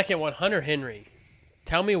 Sure. Your second one, Hunter Henry.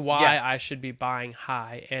 Tell me why I should be buying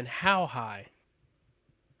high and how high.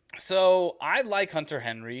 So I like Hunter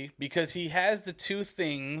Henry because he has the 2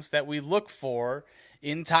 things that we look for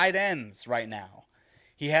in tight ends right now.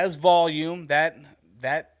 He has volume.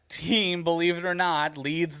 That team, believe it or not,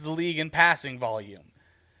 leads the league in passing volume.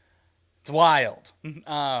 It's wild.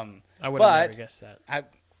 I would have never guessed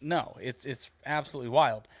that. No, it's absolutely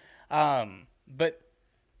wild. But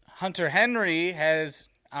Hunter Henry has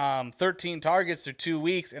 13 targets through 2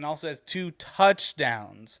 weeks and also has 2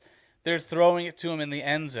 touchdowns. They're throwing it to him in the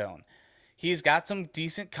end zone. He's got some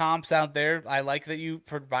decent comps out there. I like that you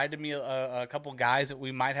provided me a couple guys that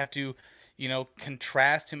we might have to,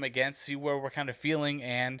 contrast him against, see where we're kind of feeling,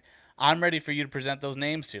 and I'm ready for you to present those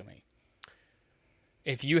names to me.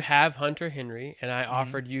 If you have Hunter Henry and I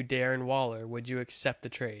offered you Darren Waller, would you accept the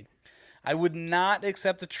trade? I would not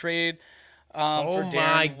accept the trade for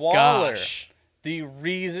Darren Waller. Gosh. The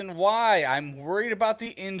reason why I'm worried about the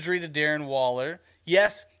injury to Darren Waller.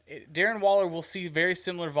 Yes, Darren Waller will see very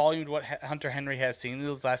similar volume to what Hunter Henry has seen in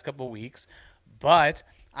those last couple of weeks, but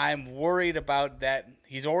I'm worried about that.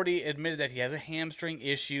 He's already admitted that he has a hamstring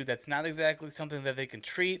issue. That's not exactly something that they can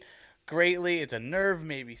treat greatly. It's a nerve,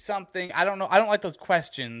 maybe something. I don't know. I don't like those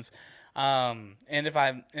questions. And if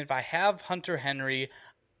I have Hunter Henry,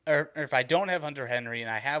 or if I don't have Hunter Henry and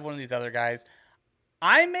I have one of these other guys,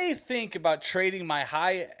 I may think about trading my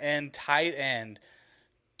high-end tight end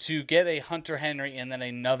to get a Hunter Henry and then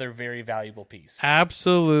another very valuable piece.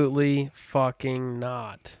 Absolutely fucking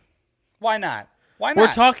not. Why not? Why not?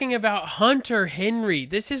 We're talking about Hunter Henry.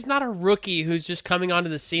 This is not a rookie who's just coming onto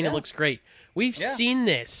the scene and looks great. We've seen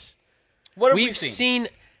this. What have We've seen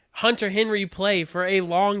Hunter Henry play for a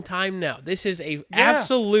long time now. This is a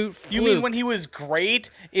absolute fluke. You mean when he was great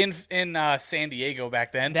in San Diego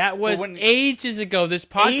back then? That was ages ago. This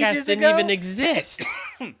podcast didn't even exist.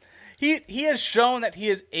 He has shown that he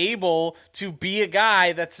is able to be a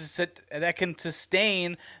guy that can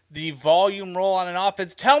sustain the volume role on an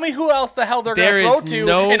offense. Tell me who else the hell they're going to throw to,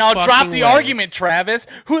 and I'll drop the argument, Travis.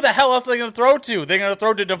 Who the hell else are they going to throw to? They're going to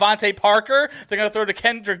throw to Devontae Parker? They're going to throw to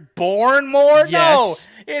Kendrick Bourne more? Yes. No,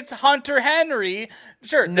 it's Hunter Henry.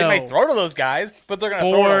 Sure, they may throw to those guys, but they're going to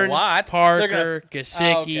throw a lot. Parker,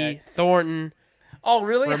 Gesicki, Thornton. Oh,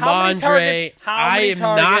 really? Ramondre, how many targets? I am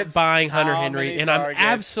not buying Hunter Henry, and I'm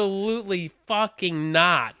absolutely fucking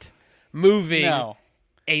not moving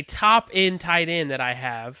a top-end tight end that I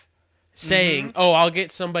have, saying, I'll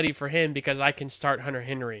get somebody for him because I can start Hunter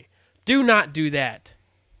Henry. Do not do that.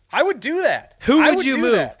 I would do that. Who would you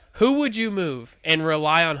move? That. Who would you move and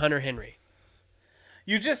rely on Hunter Henry?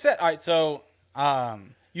 You just said, all right, so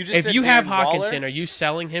you just said if you have Darren Hockenson, Waller, are you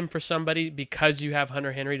selling him for somebody because you have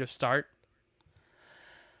Hunter Henry to start?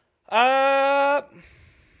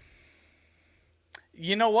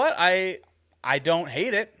 You know what? I don't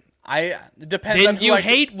hate it. It depends. Then on you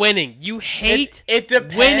hate winning. You hate it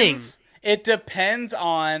depends, winning. It depends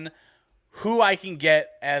on who I can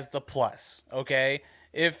get as the plus. Okay,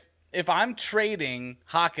 if I'm trading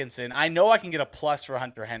Hockenson, I know I can get a plus for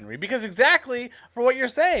Hunter Henry because exactly for what you're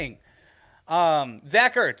saying.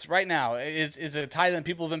 Zach Ertz right now is a tight end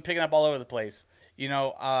people have been picking up all over the place. You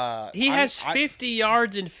know, he has 50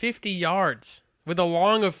 yards and 50 yards with a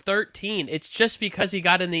long of 13. It's just because he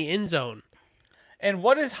got in the end zone. And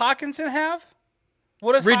what does Hockenson have?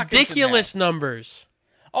 What does ridiculous Hockenson have? Numbers?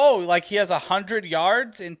 Oh, like he has 100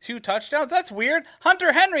 yards and 2 touchdowns? That's weird.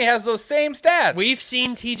 Hunter Henry has those same stats. We've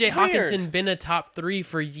seen TJ Hockenson been a top 3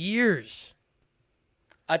 for years.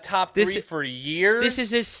 A top 3 for years? This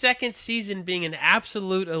is his second season being an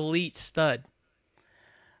absolute elite stud.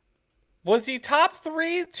 Was he top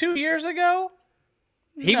 3 2 years ago?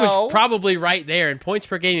 He was probably right there. In points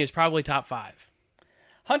per game, he was probably top 5.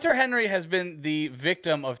 Hunter Henry has been the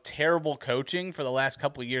victim of terrible coaching for the last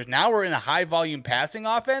couple of years. Now we're in a high-volume passing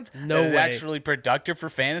offense that is actually productive for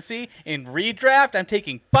fantasy. In redraft, I'm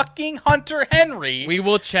taking fucking Hunter Henry. We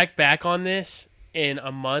will check back on this in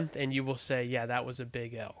a month, and you will say, yeah, that was a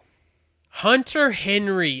big L. Hunter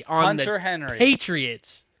Henry on the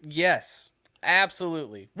Patriots. Yes.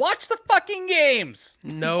 Absolutely. Watch the fucking games.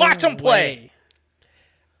 Watch them play.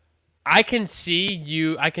 I can see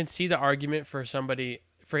the argument for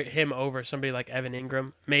him over somebody like Evan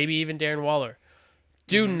Ingram, maybe even Darren Waller.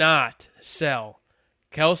 Do not sell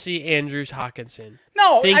Kelsey, Andrews, Hockenson.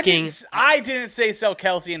 No, I didn't say sell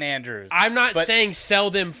Kelsey and Andrews. I'm not saying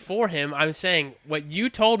sell them for him. I'm saying what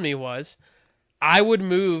you told me was I would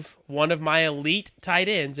move one of my elite tight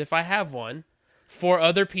ends if I have one for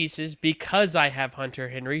other pieces because I have Hunter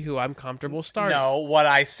Henry, who I'm comfortable starting. No, what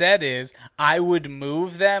I said is I would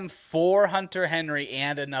move them for Hunter Henry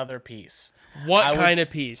and another piece. What kind of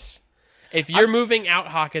piece? If you're moving out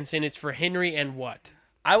Hockenson, it's for Henry and what?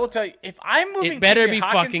 I will tell you, if I'm moving, it better be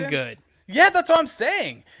Hockenson, fucking good. Yeah, that's what I'm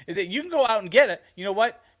saying. Is that you can go out and get it. You know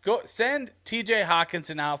what? Go send TJ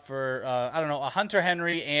Hockenson out for a Hunter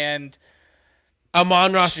Henry and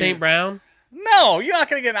Amon-Ra St. Brown. No, you're not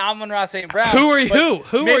going to get an Amon-Ra St. Brown. Who are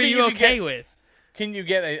you okay with? Can you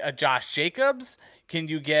get a Josh Jacobs? Can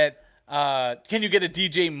you get a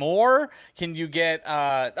DJ Moore? Can you get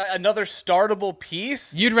another startable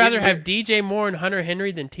piece? You'd rather have DJ Moore and Hunter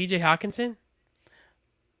Henry than TJ Hockenson?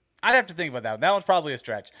 I'd have to think about that one. That one's probably a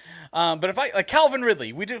stretch. But if I like Calvin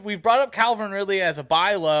Ridley, we've brought up Calvin Ridley as a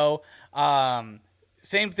buy low.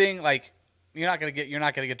 Same thing, like you're not gonna get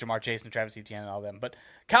Jamar Chase and Travis Etienne and all them, but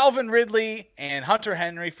Calvin Ridley and Hunter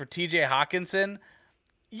Henry for T.J. Hawkinson.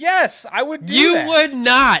 Yes, I would do that. You would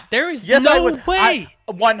not. There is no way.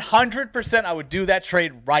 100% I would do that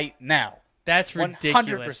trade right now. That's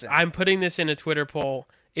ridiculous. 100%. I'm putting this in a Twitter poll.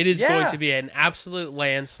 It is going to be an absolute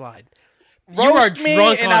landslide. Roast you are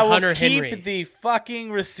drunk and on I will Hunter keep Henry. the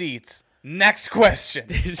fucking receipts. Next question.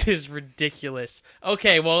 This is ridiculous.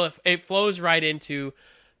 Okay, well, it flows right into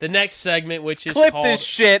the next segment, which is Clip called... this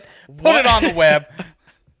shit. Put it on the web.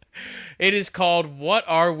 It is called What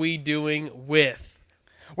Are We Doing With?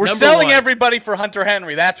 We're selling everybody for Hunter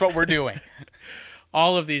Henry. That's what we're doing.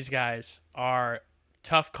 All of these guys are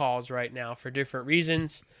tough calls right now for different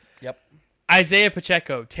reasons. Yep. Isaiah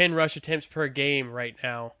Pacheco, 10 rush attempts per game right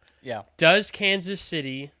now. Yeah. Does Kansas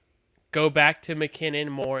City go back to McKinnon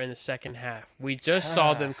more in the second half? We just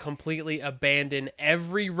saw them completely abandon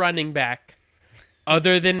every running back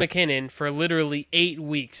other than McKinnon for literally 8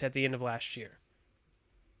 weeks at the end of last year.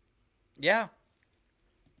 Yeah.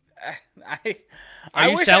 Are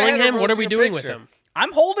you selling him? What are we doing with him?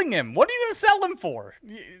 I'm holding him. What are you going to sell him for?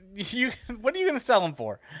 What are you going to sell him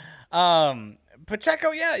for?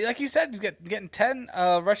 Pacheco, yeah, like you said, he's getting 10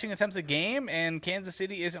 rushing attempts a game, and Kansas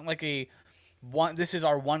City isn't like this is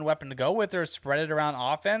our one weapon to go with. They're spread it around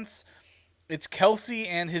offense. It's Kelsey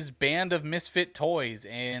and his band of misfit toys.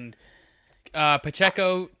 And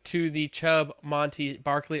Pacheco to the Chubb Monty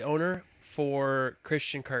Barkley owner for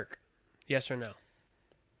Christian Kirk. Yes or no?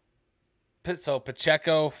 So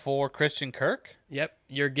Pacheco for Christian Kirk? Yep,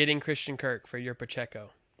 you're getting Christian Kirk for your Pacheco.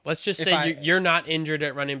 Let's just say you're not injured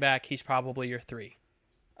at running back. He's probably your 3.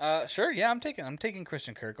 Sure, yeah, I'm taking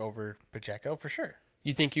Christian Kirk over Pacheco for sure.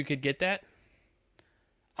 You think you could get that?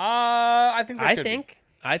 I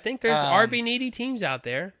think there's RB needy teams out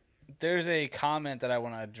there. There's a comment that I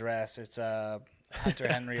want to address. It's Hunter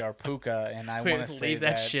Henry or Puka, and I want to say leave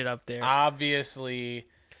that shit up there. Obviously,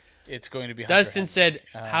 it's going to be Hunter Dustin Henry. said,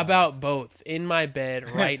 how about both? In my bed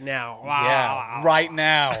right now. Yeah, right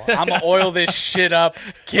now. I'm going to oil this shit up.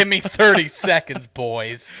 Give me 30 seconds,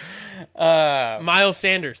 boys. Miles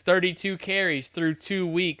Sanders, 32 carries through 2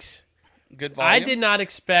 weeks. Good volume. I did not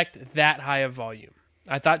expect that high of volume.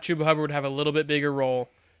 I thought Chuba Hubbard would have a little bit bigger role.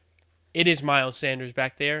 It is Miles Sanders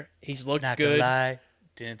back there. He's looked Not good. Gonna lie,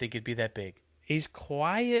 didn't think it'd be that big. He's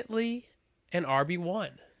quietly an RB1.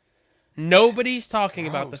 Nobody's talking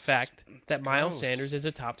about the fact that Miles Sanders is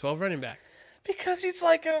a top 12 running back. Because he's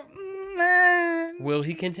like a... Will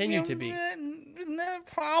he continue to be?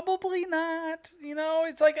 Probably not.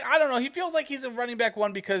 It's like, I don't know. He feels like he's a running back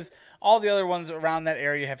 1 because all the other ones around that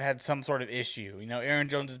area have had some sort of issue. Aaron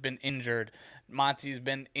Jones has been injured. Monty's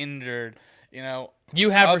been injured. You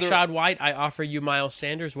have Rachaad White. I offer you Miles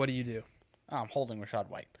Sanders. What do you do? Oh, I'm holding Rachaad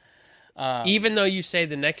White. Even though you say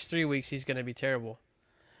the next 3 weeks he's going to be terrible.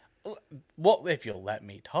 Well, if you'll let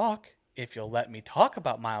me talk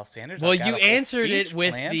about Miles Sanders. Well, you answered it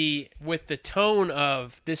with the tone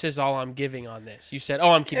of, this is all I'm giving on this. You said,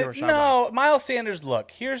 I'm keeping Rachaad White. No, Miles Sanders,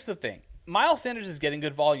 look, here's the thing. Miles Sanders is getting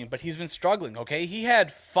good volume, but he's been struggling, okay? He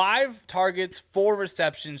had 5 targets, 4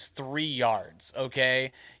 receptions, 3 yards,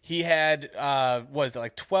 okay? He had,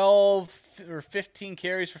 12 or 15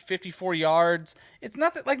 carries for 54 yards. It's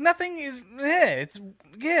nothing, nothing is,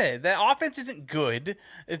 the offense isn't good.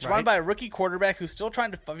 It's run by a rookie quarterback who's still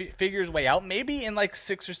trying to figure his way out. Maybe in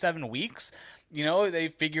 6 or 7 weeks, they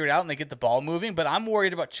figure it out and they get the ball moving, but I'm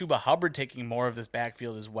worried about Chuba Hubbard taking more of this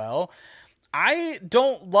backfield as well. I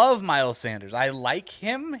don't love Miles Sanders. I like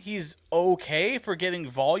him. He's okay for getting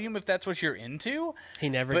volume if that's what you're into. He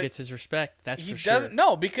never gets his respect. That's for sure. He doesn't.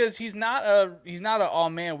 No, because he's not a oh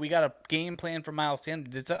man, we got a game plan for Miles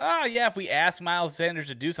Sanders. It's if we ask Miles Sanders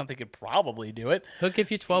to do something, he could probably do it. He'll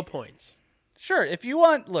give you 12 points. Sure, if you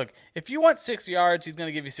want 6 yards, he's going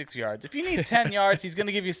to give you 6 yards. If you need 10 yards, he's going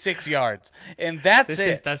to give you 6 yards. And that's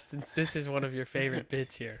it. This is one of your favorite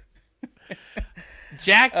bits here.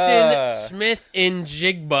 Jackson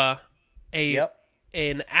Smith-Njigba,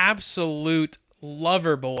 an absolute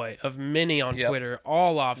lover boy of many on Twitter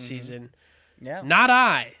all off season. Yeah. Not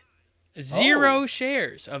I. 0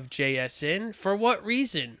 shares of JSN. For what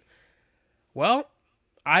reason? Well,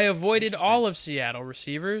 I avoided all of Seattle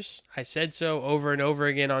receivers. I said so over and over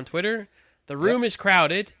again on Twitter. The room is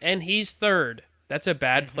crowded, and he's 3rd. That's a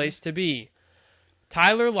bad place to be.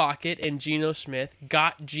 Tyler Lockett and Geno Smith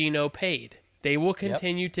got Geno paid. They will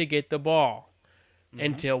continue to get the ball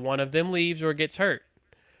until one of them leaves or gets hurt.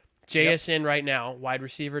 JSN right now, wide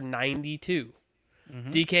receiver 92.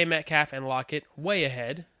 DK Metcalf and Lockett way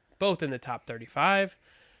ahead, both in the top 35.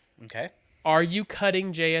 Okay. Are you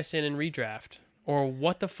cutting JSN in redraft? Or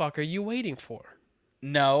what the fuck are you waiting for?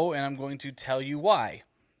 No, and I'm going to tell you why.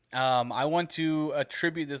 I want to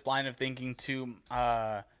attribute this line of thinking to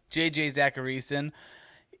J.J. Zachariason.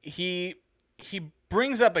 He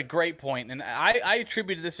brings up a great point, and I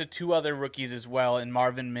attributed this to two other rookies as well, in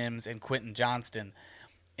Marvin Mims and Quentin Johnston,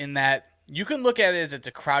 in that you can look at it as it's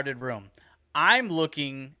a crowded room. I'm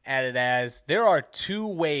looking at it as there are two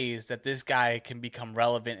ways that this guy can become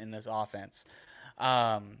relevant in this offense.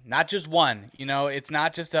 Not just one. It's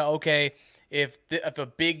not just if a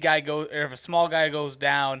big guy goes or if a small guy goes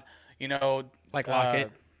down, like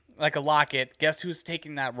Lockett. Like a Lockett, guess who's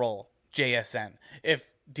taking that role? JSN. If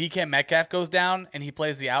DK Metcalf goes down and he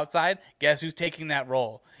plays the outside, guess who's taking that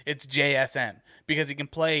role? It's JSN, because he can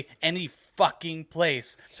play any fucking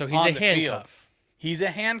place. So he's a handcuff. Field. He's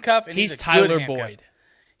a handcuff, and he's a Tyler good Boyd.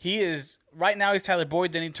 He is right now. He's Tyler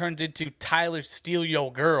Boyd. Then he turns into Tyler Steal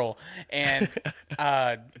Yo Girl, and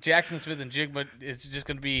Jackson Smith and Jigba is just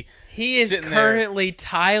going to be. He is currently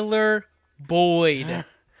Tyler Boyd.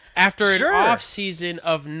 After an off season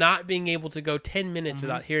of not being able to go 10 minutes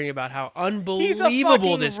without hearing about how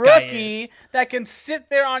unbelievable this guy is. That can sit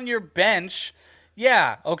there on your bench.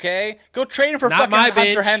 Yeah, okay. Go train for fucking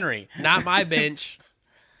Hunter Henry. Not my bench.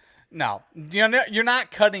 No, you're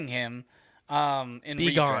not cutting him in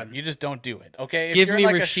Be redraft. gone. You just don't do it, okay? Give me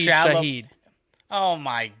Rashid Shaheed. Oh,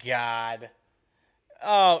 my God.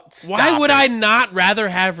 Oh, stop Why would I not rather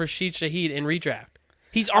have Rashid Shaheed in redraft?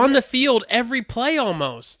 He's on the field every play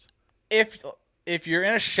almost. If you're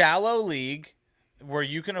in a shallow league where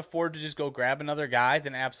you can afford to just go grab another guy,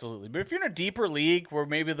 then absolutely. But if you're in a deeper league where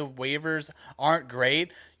maybe the waivers aren't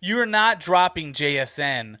great, you're not dropping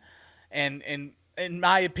JSN. And in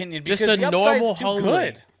my opinion, because just a the normal upside's too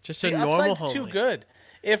good. Just a normal upside's too good.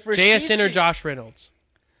 If JSN or Josh Reynolds.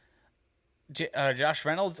 Josh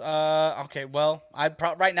Reynolds. Okay. Well,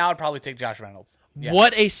 right now I'd probably take Josh Reynolds. Yeah.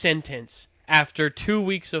 What a sentence. After 2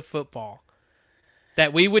 weeks of football,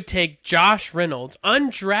 that we would take Josh Reynolds,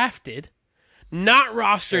 undrafted, not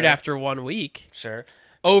rostered after 1 week,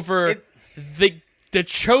 over the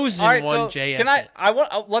chosen one,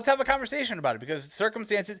 JSN. Let's have a conversation about it, because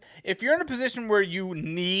circumstances. If you're in a position where you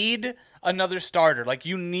need another starter, like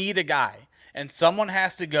you need a guy, and someone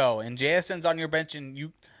has to go, and JSN's on your bench, and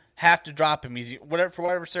you have to drop him, for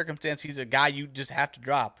whatever circumstance, he's a guy you just have to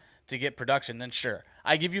drop to get production, then sure.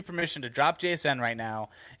 I give you permission to drop JSN right now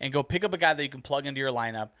and go pick up a guy that you can plug into your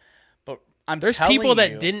lineup. But there's people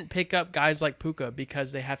that didn't pick up guys like Puka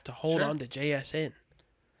because they have to hold on to JSN.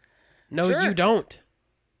 No, you don't.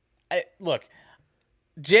 Look,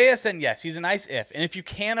 JSN, yes, he's a nice if. And if you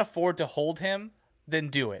can't afford to hold him, then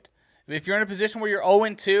do it. If you're in a position where you're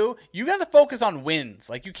 0-2, you got to focus on wins.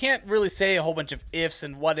 Like, you can't really say a whole bunch of ifs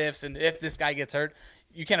and what ifs and if this guy gets hurt.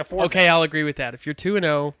 You can't afford Okay, I'll agree with that. If you're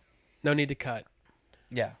 2-0, no need to cut.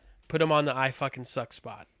 Yeah. Put him on the I fucking suck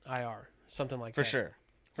spot. IR. Something like that. For sure.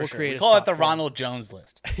 We'll create we call it the Ronald Jones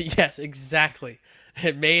list. Yes, exactly.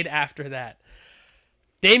 It made after that.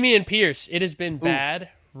 Dameon Pierce, it has been bad.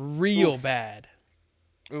 Real bad.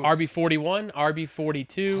 Oof. RB41,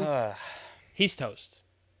 RB42. He's toast.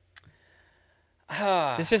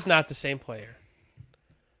 This is not the same player.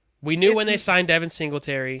 We knew when they signed Devin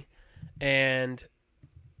Singletary and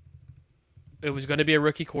it was going to be a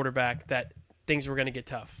rookie quarterback that things were going to get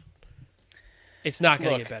tough. It's not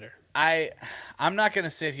going to get better. I'm not going to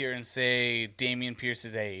sit here and say Dameon Pierce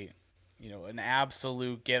is an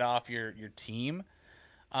absolute get off your team.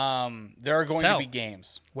 There are going to be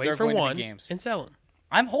games. Wait for one and sell him.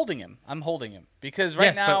 I'm holding him because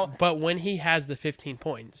now. But when he has the 15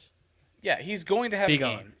 points. Yeah, he's going to have a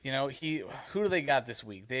game. Who do they got this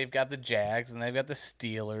week? They've got the Jags, and they've got the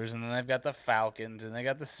Steelers, and then they've got the Falcons, and they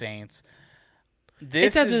got the Saints.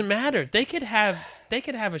 It doesn't matter. They could have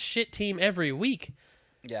a shit team every week.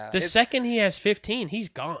 Yeah. The second he has 15, he's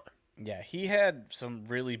gone. Yeah, he had some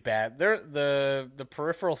really bad. The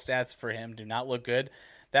peripheral stats for him do not look good.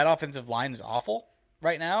 That offensive line is awful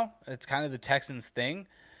right now. It's kind of the Texans thing,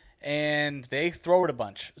 and they throw it a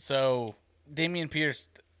bunch. So Dameon Pierce.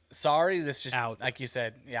 Sorry, this just out. Like you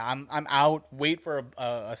said. Yeah, I'm out. Wait for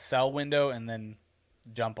a sell window and then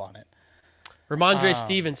jump on it. Ramondre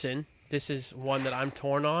Stevenson. This is one that I'm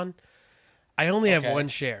torn on. I only have one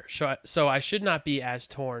share, so I should not be as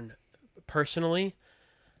torn personally.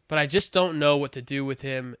 But I just don't know what to do with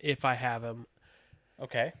him if I have him.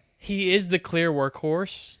 Okay. He is the clear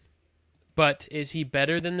workhorse, but is he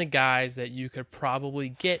better than the guys that you could probably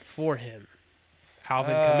get for him?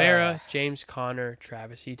 Alvin Kamara, James Conner,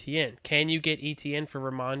 Travis Etienne. Can you get Etienne for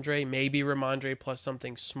Ramondre? Maybe Ramondre plus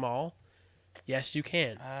something small? Yes, you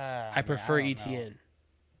can. I prefer Etienne.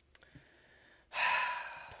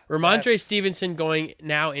 Ramondre Stevenson going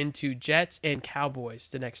now into Jets and Cowboys,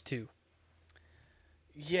 the next two.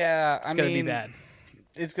 Yeah, it's going to be bad.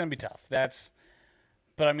 It's going to be tough.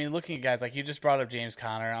 But I mean, looking at guys like you just brought up James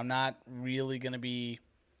Conner, I'm not really going to be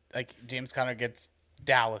like James Conner gets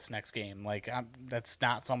Dallas next game. Like that's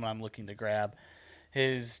not someone I'm looking to grab.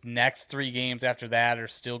 His next 3 games after that are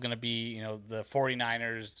still going to be, the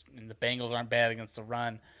 49ers and the Bengals aren't bad against the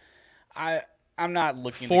run. I'm not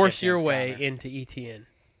looking force to your way Conner. into ETN.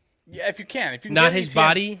 Yeah, if you can not his ETN.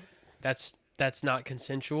 Body, that's not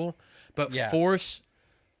consensual, but force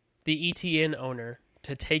the ETN owner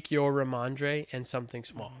to take your Ramondre and something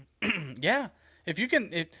small. Yeah, if you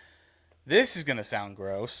can. This is going to sound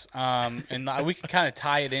gross, and we can kind of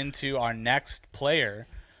tie it into our next player.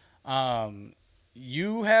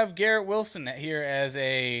 You have Garrett Wilson here as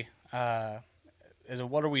a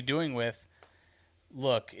what are we doing with?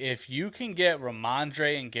 Look, if you can get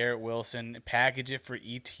Ramondre and Garrett Wilson, package it for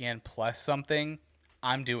ETN plus something,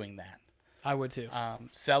 I'm doing that. I would too.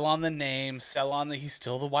 Sell on the name, he's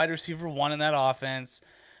still the wide receiver 1 in that offense.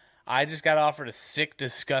 I just got offered a sick,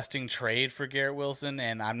 disgusting trade for Garrett Wilson,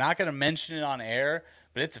 and I'm not going to mention it on air,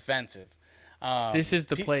 but it's offensive. This is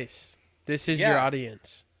the place. This is your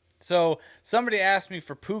audience. So somebody asked me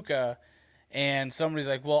for Puka, and somebody's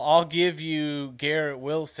like, well, I'll give you Garrett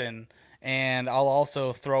Wilson, and I'll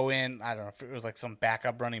also throw in, I don't know if it was like some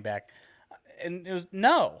backup running back. And it was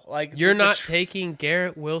no. Like you're not taking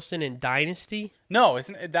Garrett Wilson in Dynasty? No,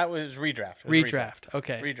 that was redraft. Redraft.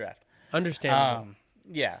 Okay. Redraft. Understandable.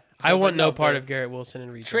 Yeah. So I want no part of Garrett Wilson in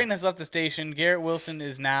redraft. Trayton has left the station. Garrett Wilson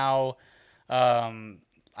is now, I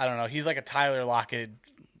don't know. He's like a Tyler Lockett.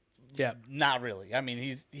 Yeah. Not really. I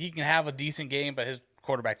mean, he can have a decent game, but his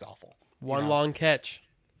quarterback's awful. One long catch.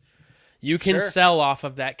 You can sell off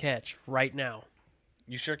of that catch right now.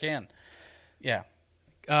 You sure can. Yeah.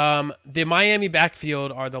 The Miami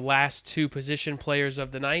backfield are the last 2 position players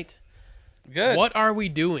of the night. Good. What are we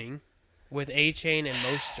doing with A-Chain and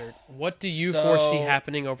Mostert? What do you foresee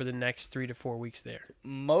happening over the next 3 to 4 weeks there?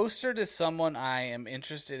 Mostert is someone I am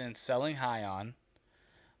interested in selling high on.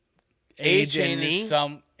 A-Chain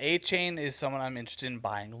is someone I'm interested in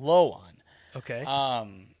buying low on. Okay.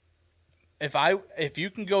 If you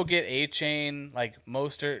can go get A-Chain, like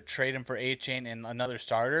Mostert, trade him for A-Chain and another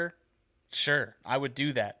starter, sure, I would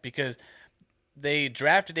do that because they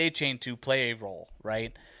drafted A-Chain to play a role,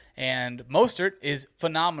 right? And Mostert is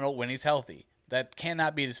phenomenal when he's healthy. That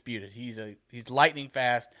cannot be disputed. He's lightning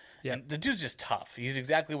fast, and the dude's just tough. He's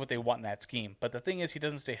exactly what they want in that scheme. But the thing is, he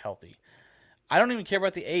doesn't stay healthy. I don't even care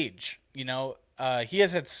about the age. He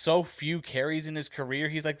has had so few carries in his career.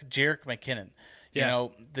 He's like the Jerick McKinnon.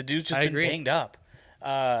 The dude's just been banged up.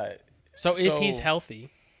 So if he's healthy,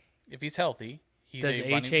 does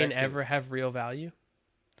A-Chain ever have real value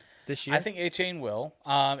this year? I think A-Chain will.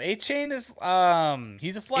 A-Chain is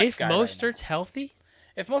he's a flex guy. If Mostert's healthy?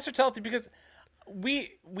 If Mostert's healthy, because we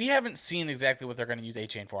haven't seen exactly what they're going to use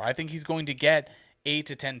A-Chain for. I think he's going to get 8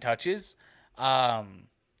 to 10 touches.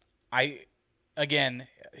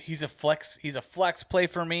 He's a flex play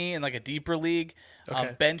for me in like a deeper league.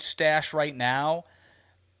 Okay. Bench stash right now.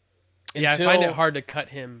 I find it hard to cut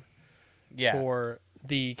him for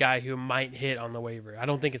the guy who might hit on the waiver. I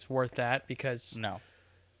don't think it's worth that because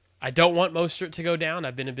I don't want Mostert to go down.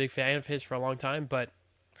 I've been a big fan of his for a long time, but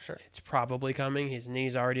it's probably coming. His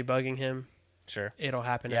knee's already bugging him. Sure. It'll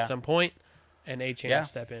happen at some point, and A-Chain will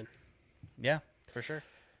step in. Yeah, for sure.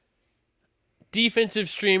 Defensive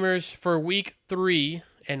streamers for week 3,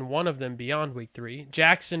 and one of them beyond week 3.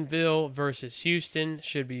 Jacksonville versus Houston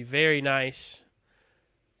should be very nice.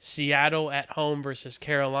 Seattle at home versus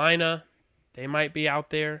Carolina. They might be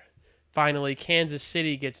out there. Finally, Kansas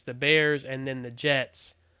City gets the Bears and then the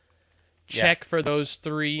Jets. Check for those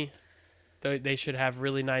 3. They should have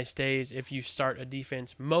really nice days if you start a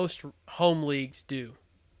defense. Most home leagues do.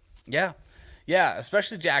 Yeah. Yeah,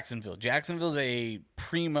 especially Jacksonville. Jacksonville's a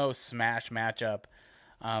primo smash matchup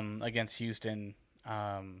against Houston.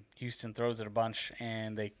 Houston throws it a bunch,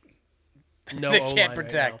 and they can't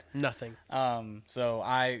protect. Right, nothing. So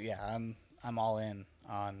I'm all in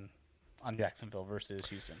on Jacksonville versus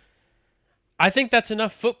Houston. I think that's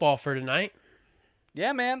enough football for tonight.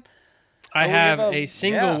 Yeah, man. I have a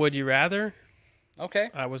single would you rather.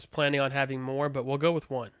 Okay. I was planning on having more, but we'll go with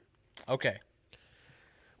one. Okay.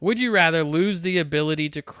 Would you rather lose the ability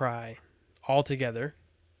to cry altogether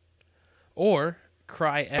or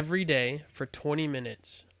cry every day for 20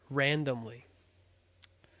 minutes randomly?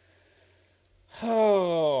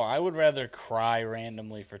 Oh, I would rather cry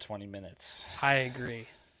randomly for 20 minutes. I agree.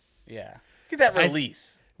 Yeah. Get that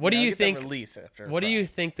release. What do you think? Release after what do you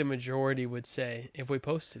think the majority would say if we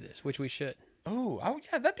posted this, which we should? Oh,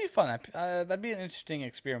 yeah, that'd be fun. That'd be an interesting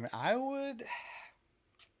experiment. I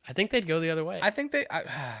think they'd go the other way. I think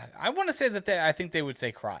I want to say that I think they would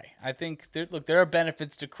say cry. I think look, there are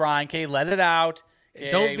benefits to crying. Okay, let it out. Okay,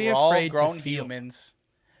 don't be afraid to feel. Humans.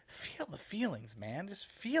 Feel the feelings, man.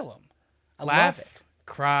 Just feel them. I Laugh, love it.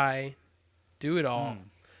 Cry, do it all.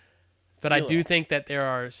 But I do think that there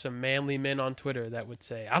are some manly men on Twitter that would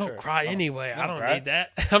say, "I don't cry anyway. I don't need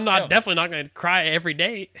that. I'm definitely not going to cry every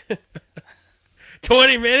day."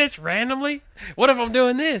 20 minutes randomly? What if I'm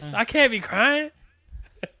doing this? I can't be crying.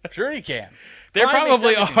 Sure you can. There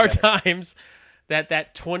probably are times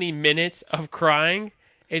that 20 minutes of crying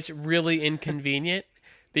is really inconvenient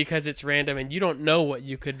because it's random and you don't know what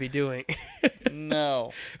you could be doing.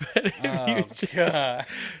 No. But if you just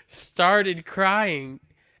started crying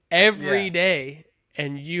every day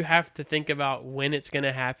and you have to think about when it's going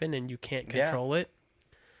to happen and you can't control it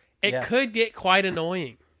could get quite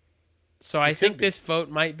annoying. So I think this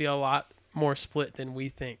vote might be a lot more split than we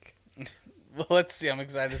think. Well, let's see. I'm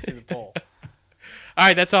excited to see the poll. All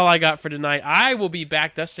right, that's all I got for tonight. I will be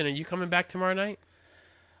back. Dustin, are you coming back tomorrow night?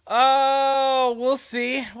 Oh, we'll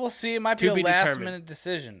see. We'll see. It might be a last-minute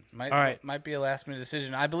decision. Might be a last-minute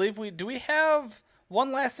decision. I believe we have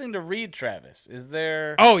one last thing to read, Travis. Is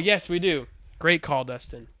there... Oh, yes, we do. Great call,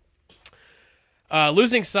 Dustin.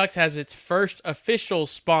 Losing Sucks has its first official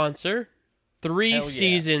sponsor. 3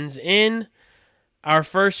 seasons in. Our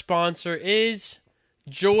first sponsor is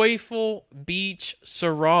Joyful Beach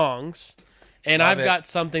Sarongs. And I've got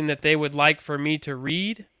something that they would like for me to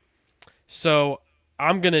read. So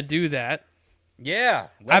I'm going to do that. Yeah.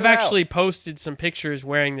 I've actually posted some pictures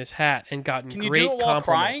wearing this hat and gotten great compliments.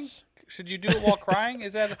 Crying? Should you do it while crying?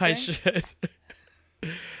 Is that a thing? I should.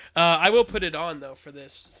 I will put it on, though, for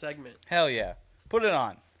this segment. Hell yeah. Put it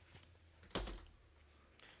on.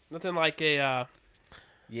 Nothing like a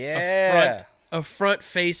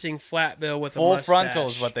front-facing flat bill with full a mustache. frontal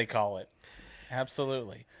is what they call it.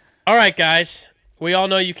 Absolutely. All right, guys. We all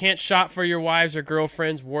know you can't shop for your wives or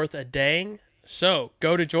girlfriends worth a dang. So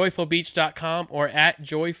go to joyfulbeach.com or at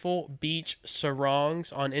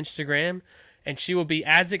joyfulbeachsarongs on Instagram, and she will be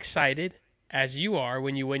as excited as you are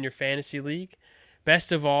when you win your fantasy league.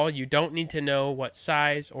 Best of all, you don't need to know what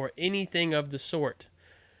size or anything of the sort.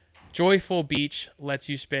 Joyful Beach lets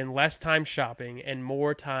you spend less time shopping and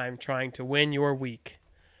more time trying to win your week.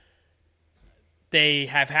 They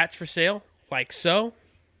have hats for sale, like so.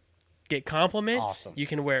 Get compliments. Awesome. You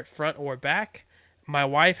can wear it front or back. My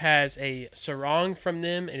wife has a sarong from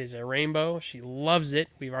them. It is a rainbow. She loves it.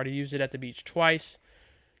 We've already used it at the beach twice.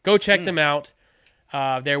 Go check them out.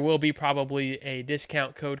 There will be probably a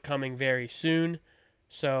discount code coming very soon.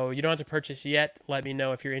 So you don't have to purchase yet. Let me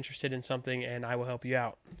know if you're interested in something, and I will help you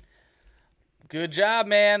out. Good job,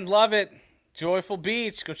 man. Love it. Joyful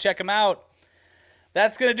Beach. Go check them out.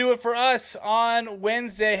 That's going to do it for us on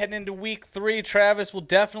Wednesday, heading into week 3. Travis will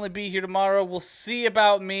definitely be here tomorrow. We'll see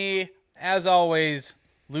about me. As always,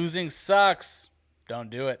 losing sucks. Don't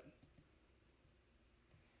do it.